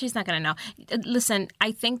 She's not going to know. Listen,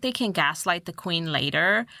 I think they can gaslight the queen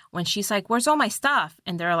later when she's like, where's all my stuff?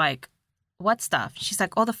 And they're like, what stuff? She's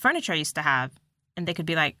like, all the furniture I used to have. And they could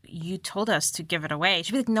be like, you told us to give it away.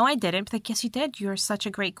 She'd be like, no, I didn't. Be like, yes, you did. You're such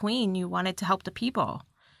a great queen. You wanted to help the people.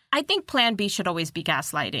 I think plan B should always be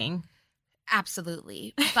gaslighting.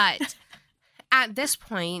 Absolutely. But at this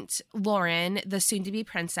point, Lauren, the soon-to-be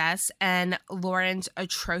princess, and Lauren's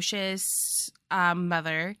atrocious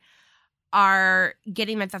mother are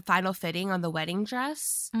getting at the final fitting on the wedding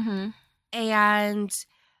dress. Mm-hmm. And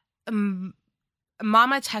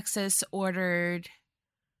Mama Texas ordered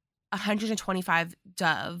 125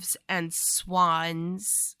 doves and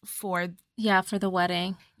swans for the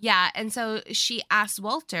wedding. Yeah, and so she asked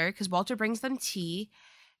Walter, because Walter brings them tea,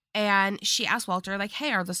 and she asked Walter, like,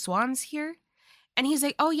 hey, are the swans here? And he's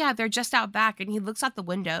like, oh, yeah, they're just out back. And he looks out the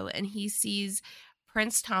window, and he sees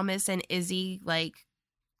Prince Thomas and Izzy, like,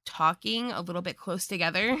 talking a little bit close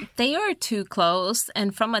together. They are too close,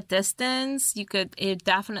 and from a distance, it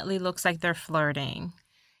definitely looks like they're flirting.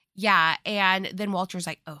 Yeah, and then Walter's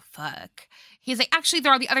like, oh, fuck. He's like, actually,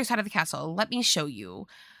 they're on the other side of the castle. Let me show you.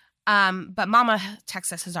 But Mama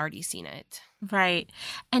Texas has already seen it. Right.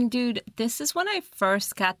 And, dude, this is when I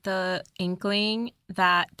first got the inkling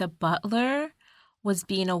that the butler was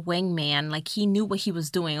being a wingman. Like, he knew what he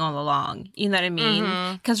was doing all along. You know what I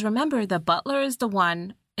mean? Because remember, the butler is the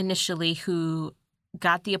one initially who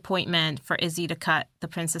got the appointment for Izzy to cut the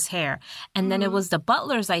prince's hair. And then it was the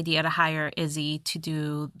butler's idea to hire Izzy to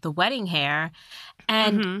do the wedding hair.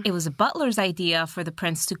 And it was the butler's idea for the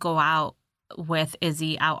prince to go out with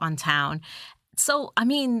Izzy out on town. So, I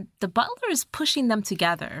mean, the butler is pushing them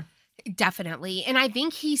together. Definitely. And I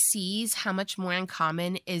think he sees how much more in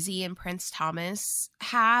common Izzy and Prince Thomas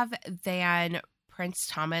have than Prince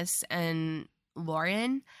Thomas and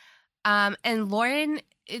Lauren. And Lauren,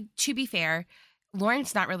 to be fair,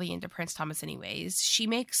 Lauren's not really into Prince Thomas anyways. She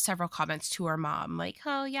makes several comments to her mom, like,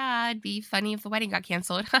 oh, yeah, it'd be funny if the wedding got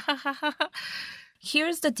canceled.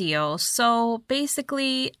 Here's the deal. So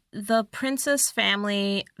basically, the princess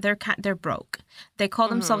family, they're broke. They call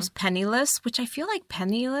themselves penniless, which I feel like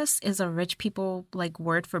penniless is a rich people like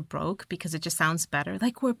word for broke because it just sounds better.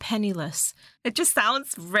 Like, we're penniless. It just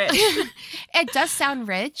sounds rich. It does sound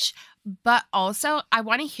rich, but also I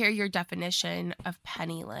want to hear your definition of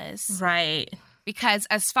penniless. Right. Because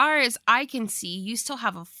as far as I can see, you still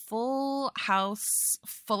have a full house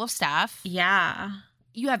full of staff. Yeah.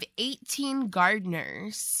 You have 18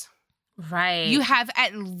 gardeners. Right. You have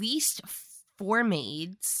at least 4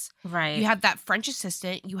 maids. Right. You have that French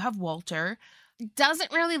assistant. You have Walter.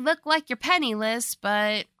 Doesn't really look like you're penniless,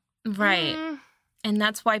 but... Right. And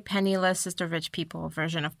that's why penniless is the rich people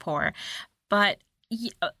version of poor. But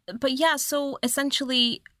yeah, so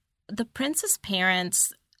essentially the prince's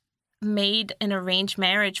parents made an arranged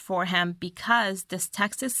marriage for him because this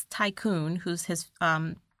Texas tycoon, who's his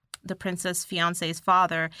the prince's fiance's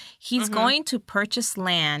father, he's going to purchase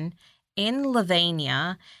land in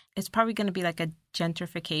Lavania. It's probably going to be like a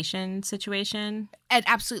gentrification situation. It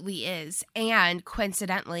absolutely is. And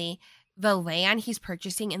coincidentally, the land he's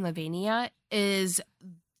purchasing in Lavania is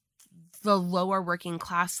the lower working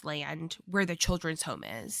class land where the children's home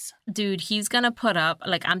is. Dude, he's going to put up,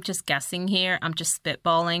 like, I'm just guessing here, I'm just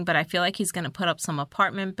spitballing, but I feel like he's going to put up some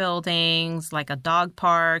apartment buildings, like a dog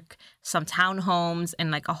park, some townhomes,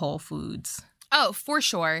 and like a Whole Foods. Oh, for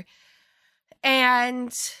sure.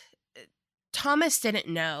 And Prince Thomas didn't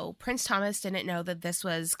know that this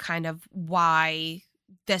was kind of why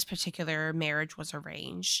this particular marriage was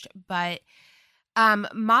arranged. But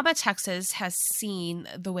Mama Texas has seen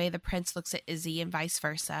the way the prince looks at Izzy and vice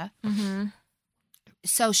versa.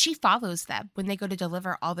 So she follows them when they go to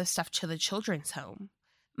deliver all this stuff to the children's home.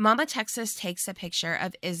 Mama Texas takes a picture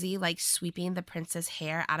of Izzy, like, sweeping the prince's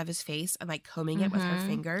hair out of his face and, like, combing it with her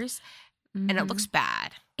fingers. And it looks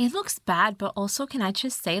bad. It looks bad, but also, can I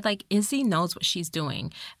just say, like, Izzy knows what she's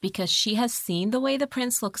doing because she has seen the way the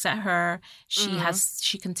prince looks at her.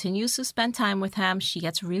 She continues to spend time with him. She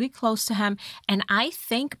gets really close to him. And I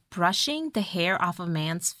think brushing the hair off a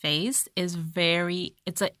man's face is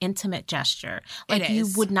it's an intimate gesture. Like, you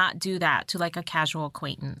would not do that to, like, a casual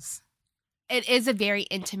acquaintance. It is a very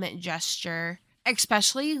intimate gesture.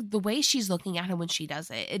 Especially the way she's looking at him when she does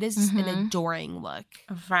it. It is an adoring look.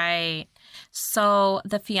 Right. So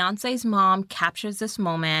the fiance's mom captures this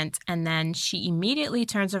moment, and then she immediately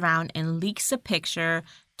turns around and leaks a picture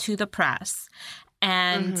to the press.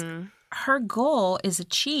 And her goal is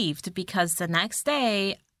achieved because the next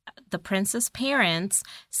day, the prince's parents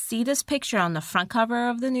see this picture on the front cover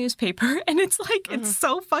of the newspaper. And it's like, it's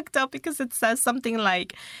so fucked up because it says something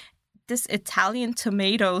like, this Italian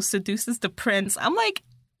tomato seduces the prince. I'm like,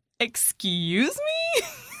 excuse me?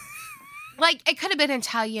 Like, it could have been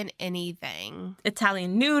Italian anything.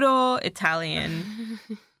 Italian noodle, Italian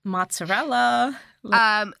mozzarella.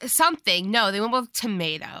 Something. No, they went with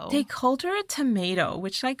tomato. They called her a tomato,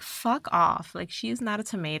 which, like, fuck off. Like, she is not a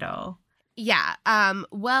tomato. Yeah.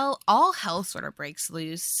 Well, all hell sort of breaks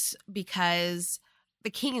loose because the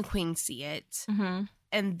king and queen see it. Mm-hmm.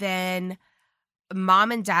 And then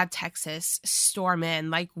Mom and Dad Texas storm in.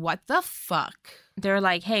 Like, what the fuck? They're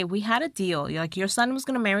like, hey, we had a deal. You're like, your son was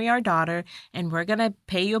going to marry our daughter, and we're going to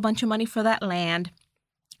pay you a bunch of money for that land.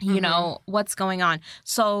 You know, what's going on?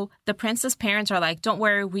 So the prince's parents are like, don't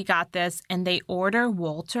worry, we got this. And they order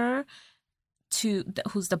Walter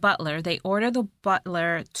who's the butler, they order the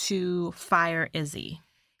butler to fire Izzy.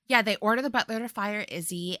 Yeah, they order the butler to fire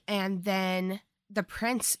Izzy, and then the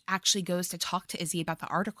prince actually goes to talk to Izzy about the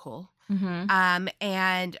article. Mm-hmm.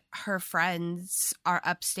 And her friends are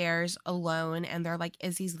upstairs alone, and they're like,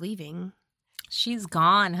 Izzy's leaving. She's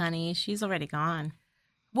gone, honey. She's already gone.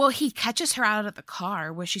 Well, he catches her out of the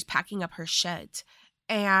car where she's packing up her shit,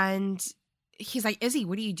 and he's like, Izzy,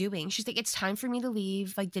 what are you doing? She's like, it's time for me to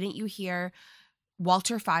leave. Like, didn't you hear?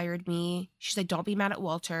 Walter fired me. She's like, don't be mad at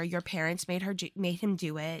Walter. Your parents made him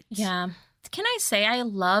do it. Yeah. Can I say I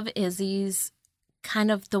love Izzy's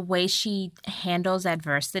kind of the way she handles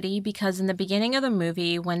adversity, because in the beginning of the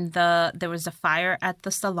movie, when there was a fire at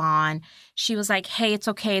the salon, she was like, hey, it's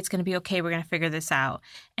okay. It's going to be okay. We're going to figure this out.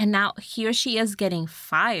 And now here she is getting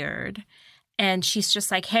fired. And she's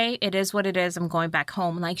just like, hey, it is what it is. I'm going back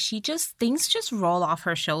home. Like, things just roll off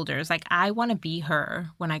her shoulders. Like, I want to be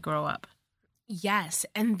her when I grow up. Yes.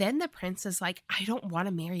 And then the prince is like, I don't want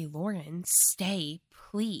to marry Lauren. Stay,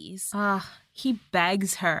 please. He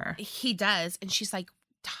begs her. He does. And she's like,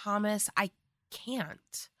 Thomas, I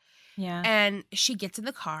can't. Yeah. And she gets in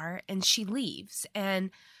the car and she leaves.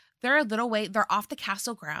 And they're off the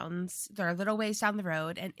castle grounds. They're a little ways down the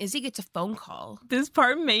road. And Izzy gets a phone call. This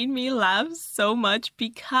part made me laugh so much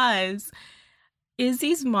because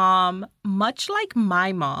Izzy's mom, much like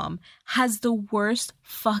my mom, has the worst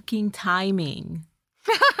fucking timing.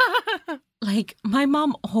 Like, my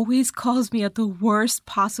mom always calls me at the worst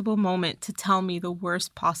possible moment to tell me the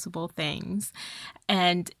worst possible things.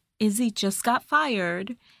 And Izzy just got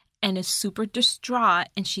fired and is super distraught,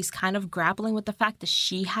 and she's kind of grappling with the fact that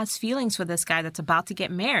she has feelings for this guy that's about to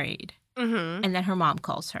get married. Mm-hmm. And then her mom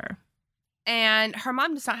calls her. And her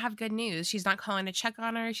mom does not have good news. She's not calling to check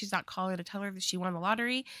on her. She's not calling to tell her that she won the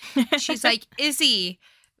lottery. She's like, Izzy,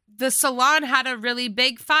 the salon had a really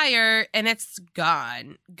big fire and it's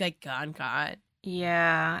gone. Like, gone.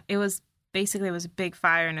 Yeah, it was a big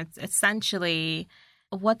fire, and it's essentially,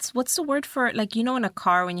 what's the word for it? Like, you know, in a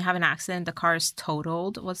car, when you have an accident, the car is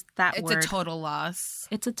totaled. What's that word? It's a total loss.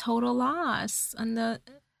 It's a total loss in the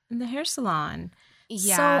hair salon.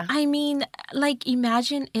 Yeah. So, I mean, like,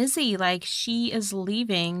 imagine Izzy, like, she is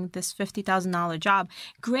leaving this $50,000 job.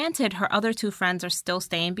 Granted, her other two friends are still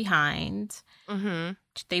staying behind. Mm-hmm.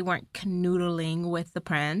 They weren't canoodling with the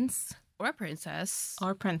prince. Or princess.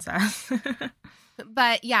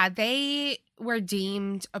 But, yeah, they were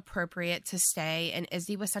deemed appropriate to stay, and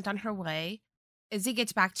Izzy was sent on her way. Izzy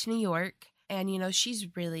gets back to New York, and, you know,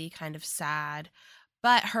 she's really kind of sad.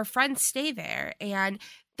 But her friends stay there, and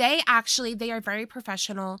they are very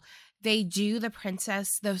professional. They do the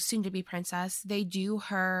soon-to-be princess, they do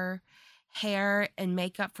her hair and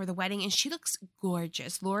makeup for the wedding, and she looks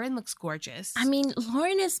gorgeous. Lauren looks gorgeous. I mean,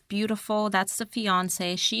 Lauren is beautiful. That's the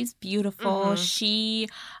fiance. She's beautiful.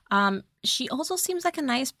 Mm-hmm. She also seems like a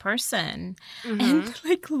nice person. Mm-hmm. And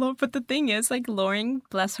like, but the thing is, like, Lauren,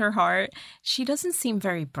 bless her heart, she doesn't seem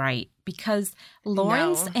very bright, because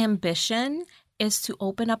Lauren's ambition is to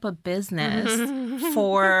open up a business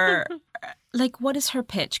for, like, what is her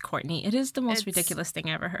pitch, Courtney? It is the most ridiculous thing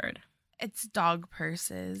I ever heard. It's dog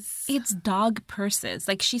purses. It's dog purses.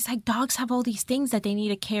 Like, she's like, dogs have all these things that they need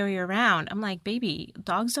to carry around. I'm like, baby,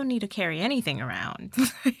 dogs don't need to carry anything around.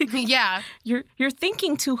 Yeah. You're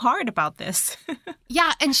thinking too hard about this.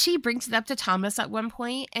 Yeah, and she brings it up to Thomas at one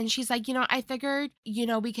point, and she's like, you know, I figured, you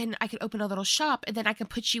know, I could open a little shop, and then I can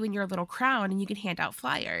put you in your little crown, and you can hand out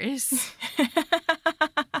flyers.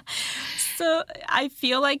 So I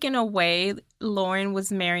feel like, in a way, Lauren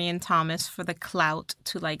was marrying Thomas for the clout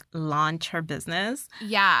to, like, launch her business.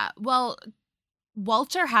 Yeah. Well,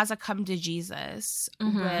 Walter has a come to Jesus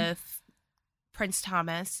with Prince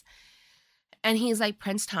Thomas. And he's like,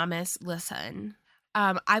 Prince Thomas, listen,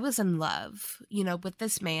 I was in love, you know, with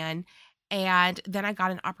this man. And then I got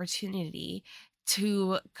an opportunity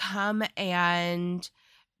to come and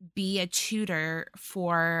be a tutor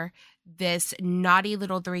for this naughty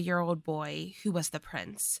little 3-year-old boy who was the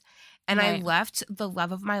prince. And I left the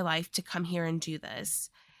love of my life to come here and do this.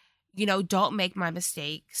 don't make my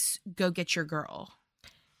mistakes. Go get your girl.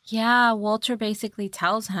 Yeah, Walter basically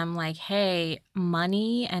tells him, like, hey,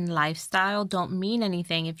 money and lifestyle don't mean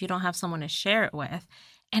anything if you don't have someone to share it with.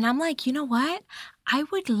 And I'm like, you know what? I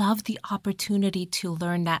would love the opportunity to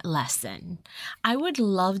learn that lesson. I would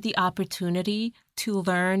love the opportunity to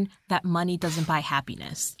learn that money doesn't buy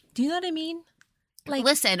happiness. Do you know what I mean? Like,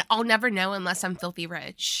 listen, I'll never know unless I'm filthy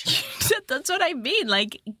rich. That's what I mean.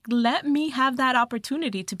 Like, let me have that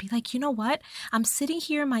opportunity to be like, you know what? I'm sitting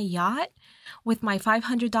here in my yacht with my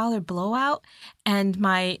 $500 blowout and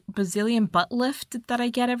my Brazilian butt lift that I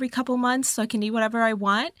get every couple months so I can eat whatever I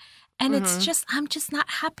want. And it's just, I'm just not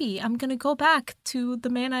happy. I'm going to go back to the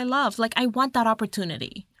man I love. Like, I want that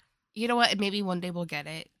opportunity. You know what? Maybe one day we'll get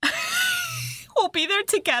it. We'll be there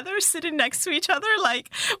together, sitting next to each other. Like,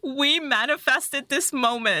 we manifested this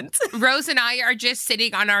moment. Rose and I are just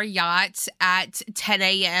sitting on our yacht at 10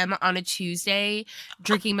 a.m. on a Tuesday,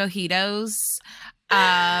 drinking mojitos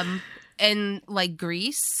in, like,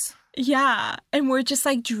 Greece. Yeah. And we're just,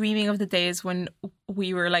 like, dreaming of the days when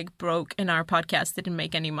we were, like, broke and our podcast didn't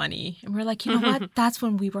make any money. And we're like, you know what? That's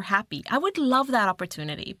when we were happy. I would love that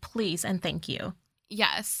opportunity. Please and thank you.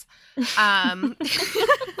 Yes.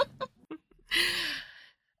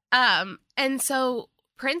 And so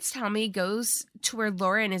Prince Tommy goes to where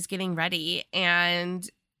Lauren is getting ready, and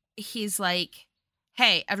he's like,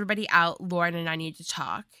 hey, everybody out, Lauren and I need to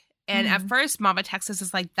talk. And at first, Mama Texas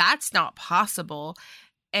is like, that's not possible.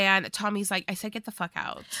 And Tommy's like, I said, get the fuck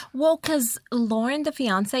out. Well, because Lauren, the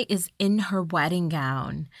fiance, is in her wedding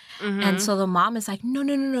gown. And so the mom is like,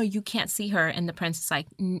 no, you can't see her. And the prince is like,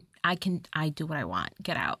 I do what I want.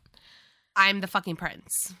 Get out. I'm the fucking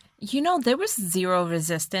prince. You know, there was zero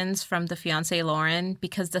resistance from the fiance, Lauren,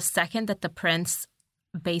 because the second that the prince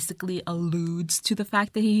basically alludes to the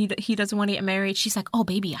fact that he doesn't want to get married, she's like, oh,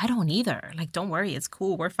 baby, I don't either. Like, don't worry. It's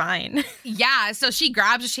cool. We're fine. Yeah. So she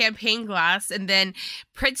grabs a champagne glass, and then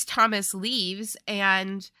Prince Thomas leaves,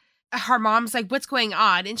 and her mom's like, what's going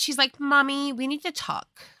on? And she's like, Mommy, we need to talk.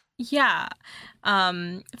 Yeah.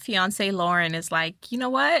 Fiance Lauren is like, you know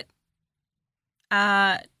what?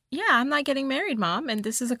 Yeah, I'm not getting married, Mom, and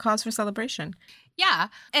this is a cause for celebration. Yeah.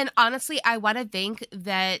 And honestly, I want to think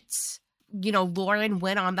that, Lauren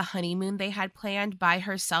went on the honeymoon they had planned by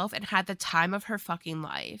herself and had the time of her fucking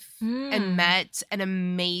life and met an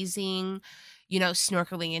amazing,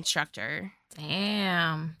 snorkeling instructor.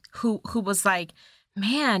 Damn. Who was like,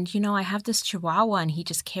 man, I have this Chihuahua and he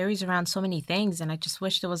just carries around so many things and I just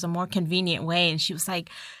wish there was a more convenient way. And she was like,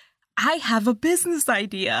 I have a business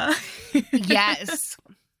idea. Yes.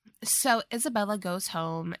 So Isabella goes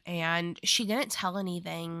home and she didn't tell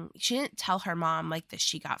anything. She didn't tell her mom like that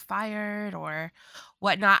she got fired or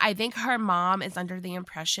whatnot. I think her mom is under the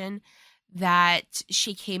impression that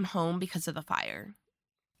she came home because of the fire.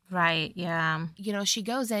 Right, yeah. She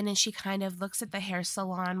goes in and she kind of looks at the hair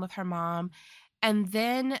salon with her mom. And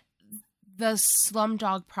then the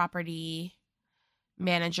Slumdog property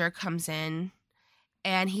manager comes in.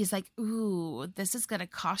 And he's like, ooh, this is going to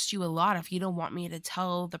cost you a lot if you don't want me to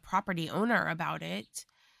tell the property owner about it.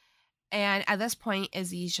 And at this point,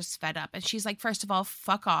 Izzy's just fed up. And she's like, first of all,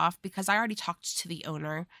 fuck off, because I already talked to the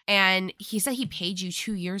owner. And he said he paid you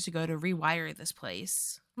 2 years ago to rewire this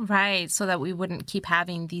place. Right, so that we wouldn't keep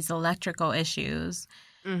having these electrical issues.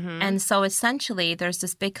 And so essentially, there's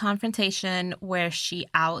this big confrontation where she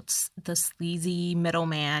outs the sleazy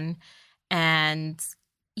middleman. And,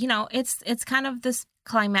 it's kind of this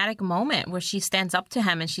climatic moment where she stands up to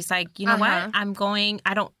him and she's like, you know what?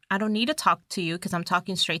 I don't need to talk to you because I'm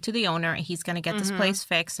talking straight to the owner and he's going to get this place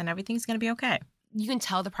fixed and everything's going to be okay. You can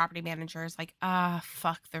tell the property manager is like,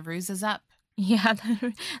 fuck, the ruse is up. Yeah,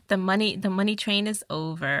 the money train is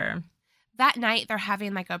over. That night they're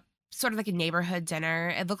having like a sort of like a neighborhood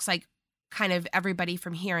dinner. It looks like kind of everybody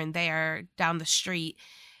from here and there down the street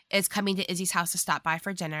is coming to Izzy's house to stop by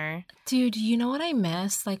for dinner. Dude, you know what I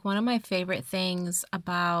miss? Like, one of my favorite things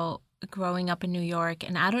about growing up in New York,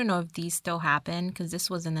 and I don't know if these still happen because this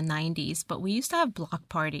was in the 90s, but we used to have block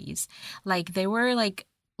parties. Like, they were, like,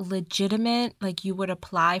 legitimate. Like, you would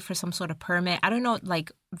apply for some sort of permit. I don't know,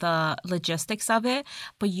 like, the logistics of it,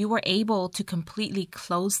 but you were able to completely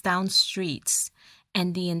close down streets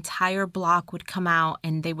and the entire block would come out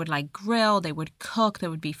and they would like grill, they would cook, there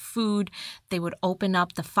would be food, they would open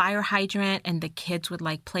up the fire hydrant and the kids would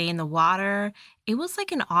like play in the water. It was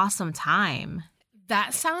like an awesome time.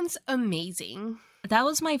 That sounds amazing. That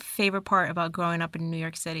was my favorite part about growing up in New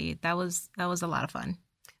York City. That was a lot of fun.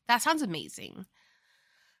 That sounds amazing.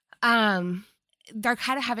 They're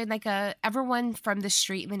kind of having like everyone from the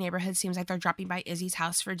street in the neighborhood seems like they're dropping by Izzy's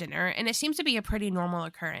house for dinner, and it seems to be a pretty normal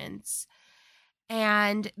occurrence.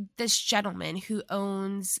 And this gentleman who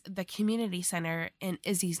owns the community center in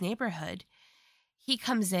Izzy's neighborhood, he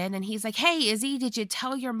comes in and he's like, "Hey, Izzy, did you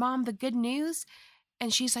tell your mom the good news?"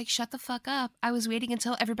 And she's like, "Shut the fuck up. I was waiting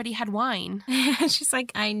until everybody had wine." She's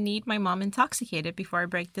like, I need my mom intoxicated before I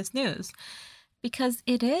break this news. Because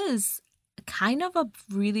it is kind of a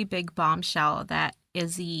really big bombshell that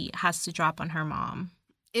Izzy has to drop on her mom.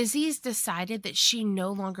 Izzy's decided that she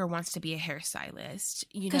no longer wants to be a hairstylist.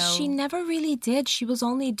 Because she never really did. She was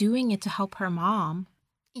only doing it to help her mom.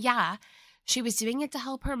 Yeah, she was doing it to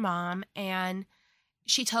help her mom. And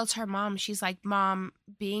she tells her mom, she's like, "Mom,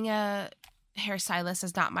 being a hairstylist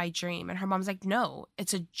is not my dream." And her mom's like, "No,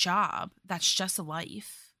 it's a job. That's just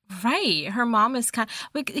life." Right. Her mom is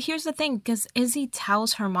like, here's the thing, because Izzy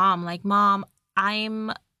tells her mom, like, "Mom,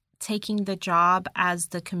 I'm taking the job as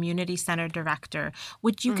the community center director,"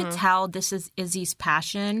 which you could tell this is Izzy's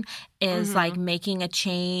passion, is like making a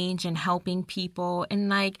change and helping people. And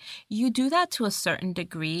like, you do that to a certain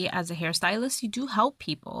degree as a hairstylist. You do help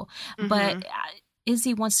people. But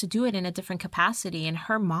Izzy wants to do it in a different capacity. And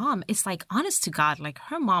her mom is like, honest to God, like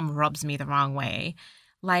her mom rubs me the wrong way.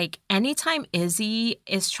 Like anytime Izzy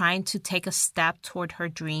is trying to take a step toward her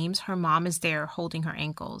dreams, her mom is there holding her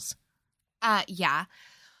ankles. Yeah.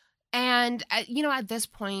 And, at this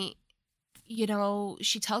point,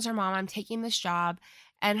 she tells her mom, "I'm taking this job."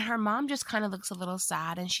 And her mom just kind of looks a little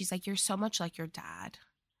sad. And she's like, "You're so much like your dad."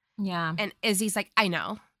 Yeah. And Izzy's like, "I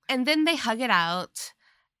know." And then they hug it out.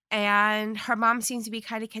 And her mom seems to be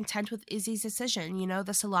kind of content with Izzy's decision.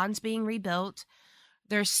 The salon's being rebuilt.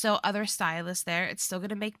 There's still other stylists there. It's still going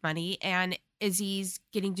to make money. And Izzy's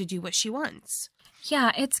getting to do what she wants.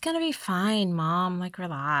 Yeah, it's going to be fine, Mom. Like,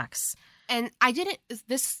 relax. And I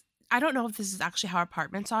don't know if this is actually how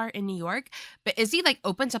apartments are in New York, but Izzy like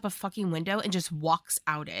opens up a fucking window and just walks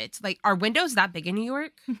out it. Like, are windows that big in New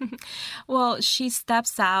York? Well, she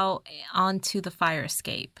steps out onto the fire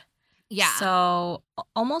escape. Yeah. So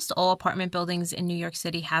almost all apartment buildings in New York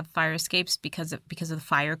City have fire escapes because of the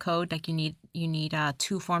fire code. Like you need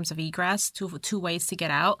two forms of egress, two ways to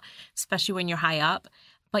get out, especially when you're high up.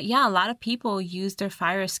 But yeah, a lot of people use their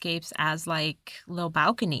fire escapes as like little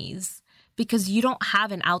balconies because you don't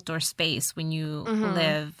have an outdoor space when you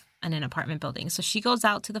live in an apartment building. So she goes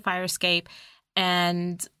out to the fire escape.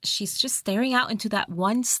 And she's just staring out into that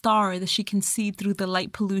one star that she can see through the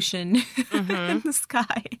light pollution in the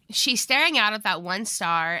sky. She's staring out at that one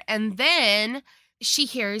star, and then she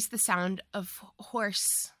hears the sound of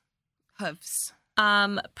horse hooves.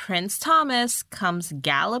 Prince Thomas comes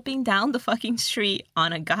galloping down the fucking street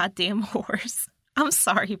on a goddamn horse. I'm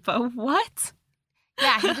sorry, but what?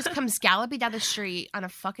 Yeah, he just comes galloping down the street on a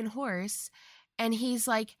fucking horse, and he's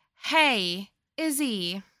like, "Hey,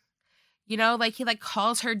 Izzy." He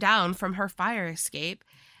calls her down from her fire escape,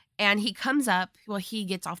 and he comes up. Well, he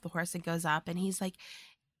gets off the horse and goes up, and he's like,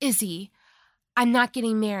 "Izzy, I'm not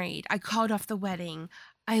getting married. I called off the wedding.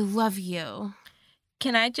 I love you."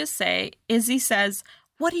 Can I just say, Izzy says,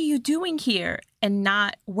 "What are you doing here?" And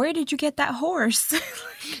not, "Where did you get that horse?"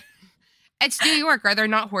 It's New York. Are there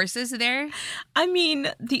not horses there? I mean,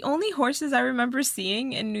 the only horses I remember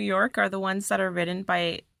seeing in New York are the ones that are ridden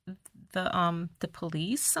by the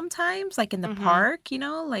police sometimes, like in the park,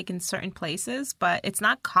 like in certain places, but it's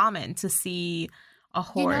not common to see a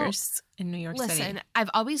horse in New York City. Listen, I've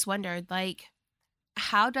always wondered, like,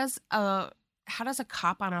 how does a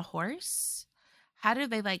cop on a horse, how do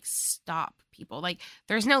they like stop people? Like,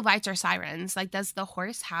 there's no lights or sirens. Like, does the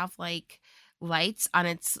horse have like lights on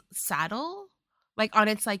its saddle, like on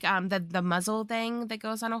its like the muzzle thing that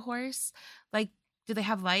goes on a horse? Like, do they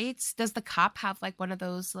have lights? Does the cop have like one of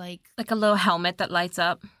those like a little helmet that lights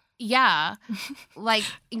up? Yeah. Like,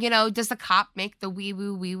 does the cop make the wee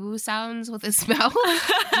woo sounds with his mouth?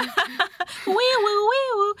 Wee woo,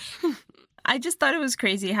 wee woo. I just thought it was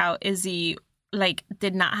crazy how Izzy like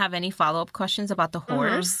did not have any follow-up questions about the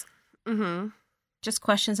horse. Just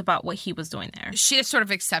questions about what he was doing there. She just sort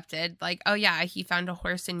of accepted, like, oh yeah, he found a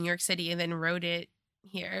horse in New York City and then rode it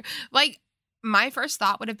here. Like, my first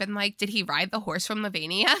thought would have been like, did he ride the horse from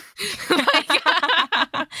Lavinia?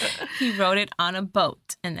 He rode it on a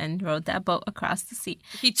boat and then rode that boat across the sea.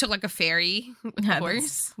 He took like a ferry with the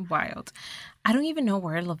horse. Wild. I don't even know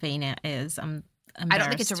where Lavinia is. I don't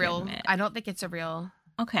think it's a real.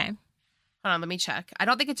 Okay. Hold on, let me check. I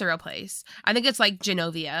don't think it's a real place. I think it's like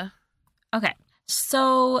Genovia. Okay.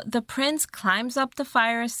 So the prince climbs up the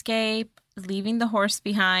fire escape, leaving the horse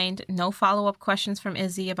behind. No follow-up questions from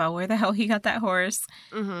Izzy about where the hell he got that horse.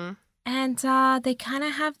 And they kind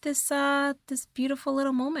of have this beautiful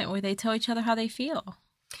little moment where they tell each other how they feel.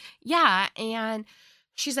 Yeah, and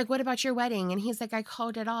she's like, "What about your wedding?" And he's like, "I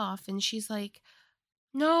called it off." And she's like,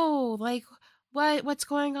 no, like, what's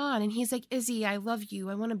going on? And he's like, Izzy, I love you.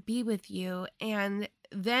 I want to be with you. And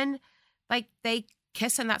then, like, they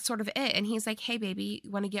kiss and that's sort of it. And he's like, hey, baby,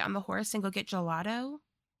 you want to get on the horse and go get gelato?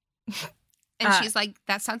 And she's like,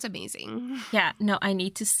 that sounds amazing. Yeah, no, I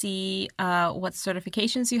need to see what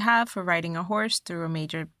certifications you have for riding a horse through a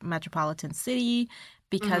major metropolitan city,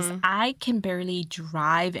 because I can barely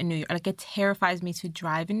drive in New York. Like, it terrifies me to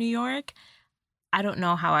drive in New York. I don't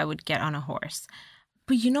know how I would get on a horse.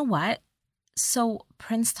 But you know what? So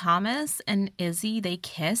Prince Thomas and Izzy, they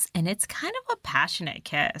kiss, and it's kind of a passionate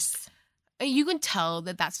kiss. You can tell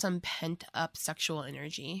that that's some pent-up sexual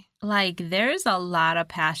energy. Like, there's a lot of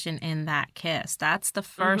passion in that kiss. That's the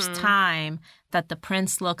first time that the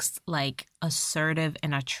prince looks, like, assertive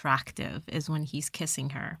and attractive, is when he's kissing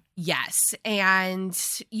her. Yes, and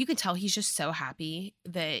you can tell he's just so happy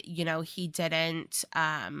that, you know, he didn't...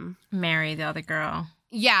 marry the other girl.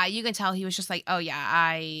 Yeah, you can tell he was just like, oh, yeah,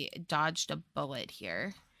 I dodged a bullet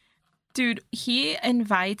here. Dude, he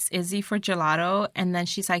invites Izzy for gelato, and then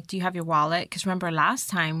she's like, do you have your wallet? Because remember last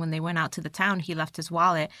time when they went out to the town, he left his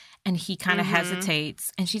wallet, and he kind of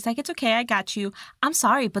hesitates. And she's like, it's okay, I got you. I'm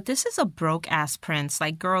sorry, but this is a broke-ass prince.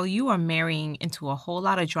 Like, girl, you are marrying into a whole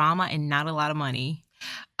lot of drama and not a lot of money.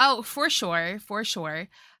 Oh, for sure, for sure.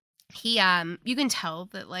 He, you can tell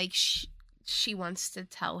that, like, she wants to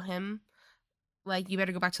tell him, like, you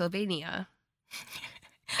better go back to Lavinia.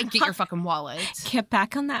 And get your fucking wallet. Get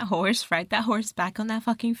back on that horse, ride that horse back on that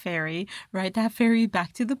fucking ferry, ride that ferry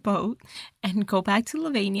back to the boat, and go back to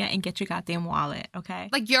Lavinia and get your goddamn wallet, okay?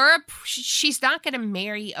 Like, she's not going to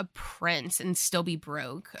marry a prince and still be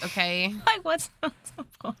broke, okay? Like, what's the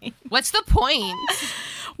point? What's the point?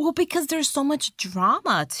 Well, because there's so much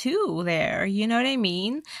drama, too, there. You know what I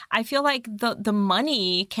mean? I feel like the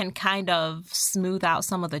money can kind of smooth out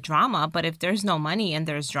some of the drama, but if there's no money and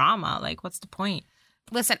there's drama, like, what's the point?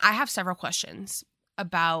 Listen, I have several questions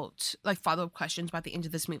about, like, follow-up questions about the end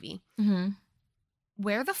of this movie.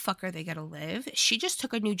 Where the fuck are they going to live? She just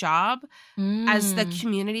took a new job as the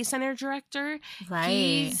community center director. Right.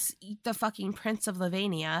 He's the fucking Prince of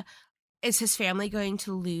Lavinia. Is his family going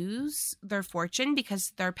to lose their fortune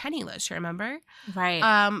because they're penniless, remember?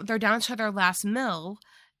 Right. They're down to their last mill,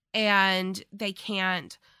 and they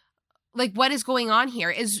can't... Like, what is going on here?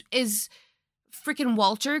 Is freaking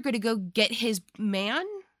Walter going to go get his man?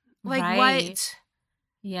 Like, right. what?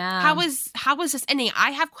 Yeah. How is this ending?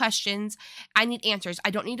 I have questions. I need answers.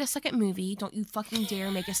 I don't need a second movie. Don't you fucking dare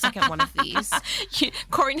make a second one of these.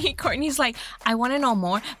 Courtney's like, I want to know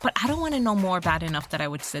more, but I don't want to know more bad enough that I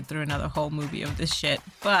would sit through another whole movie of this shit.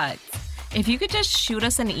 But if you could just shoot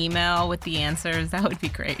us an email with the answers, that would be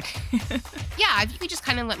great. Yeah, if you could just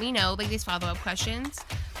kind of let me know, like, these follow-up questions.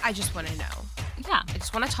 I just want to know. Yeah. I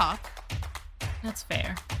just want to talk. That's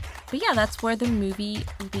fair. But yeah, that's where the movie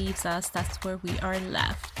leaves us. That's where we are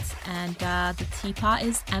left. And the teapot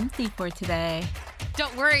is empty for today.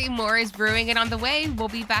 Don't worry, more is brewing and on the way. We'll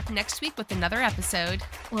be back next week with another episode.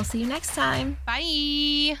 We'll see you next time.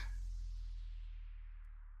 Bye.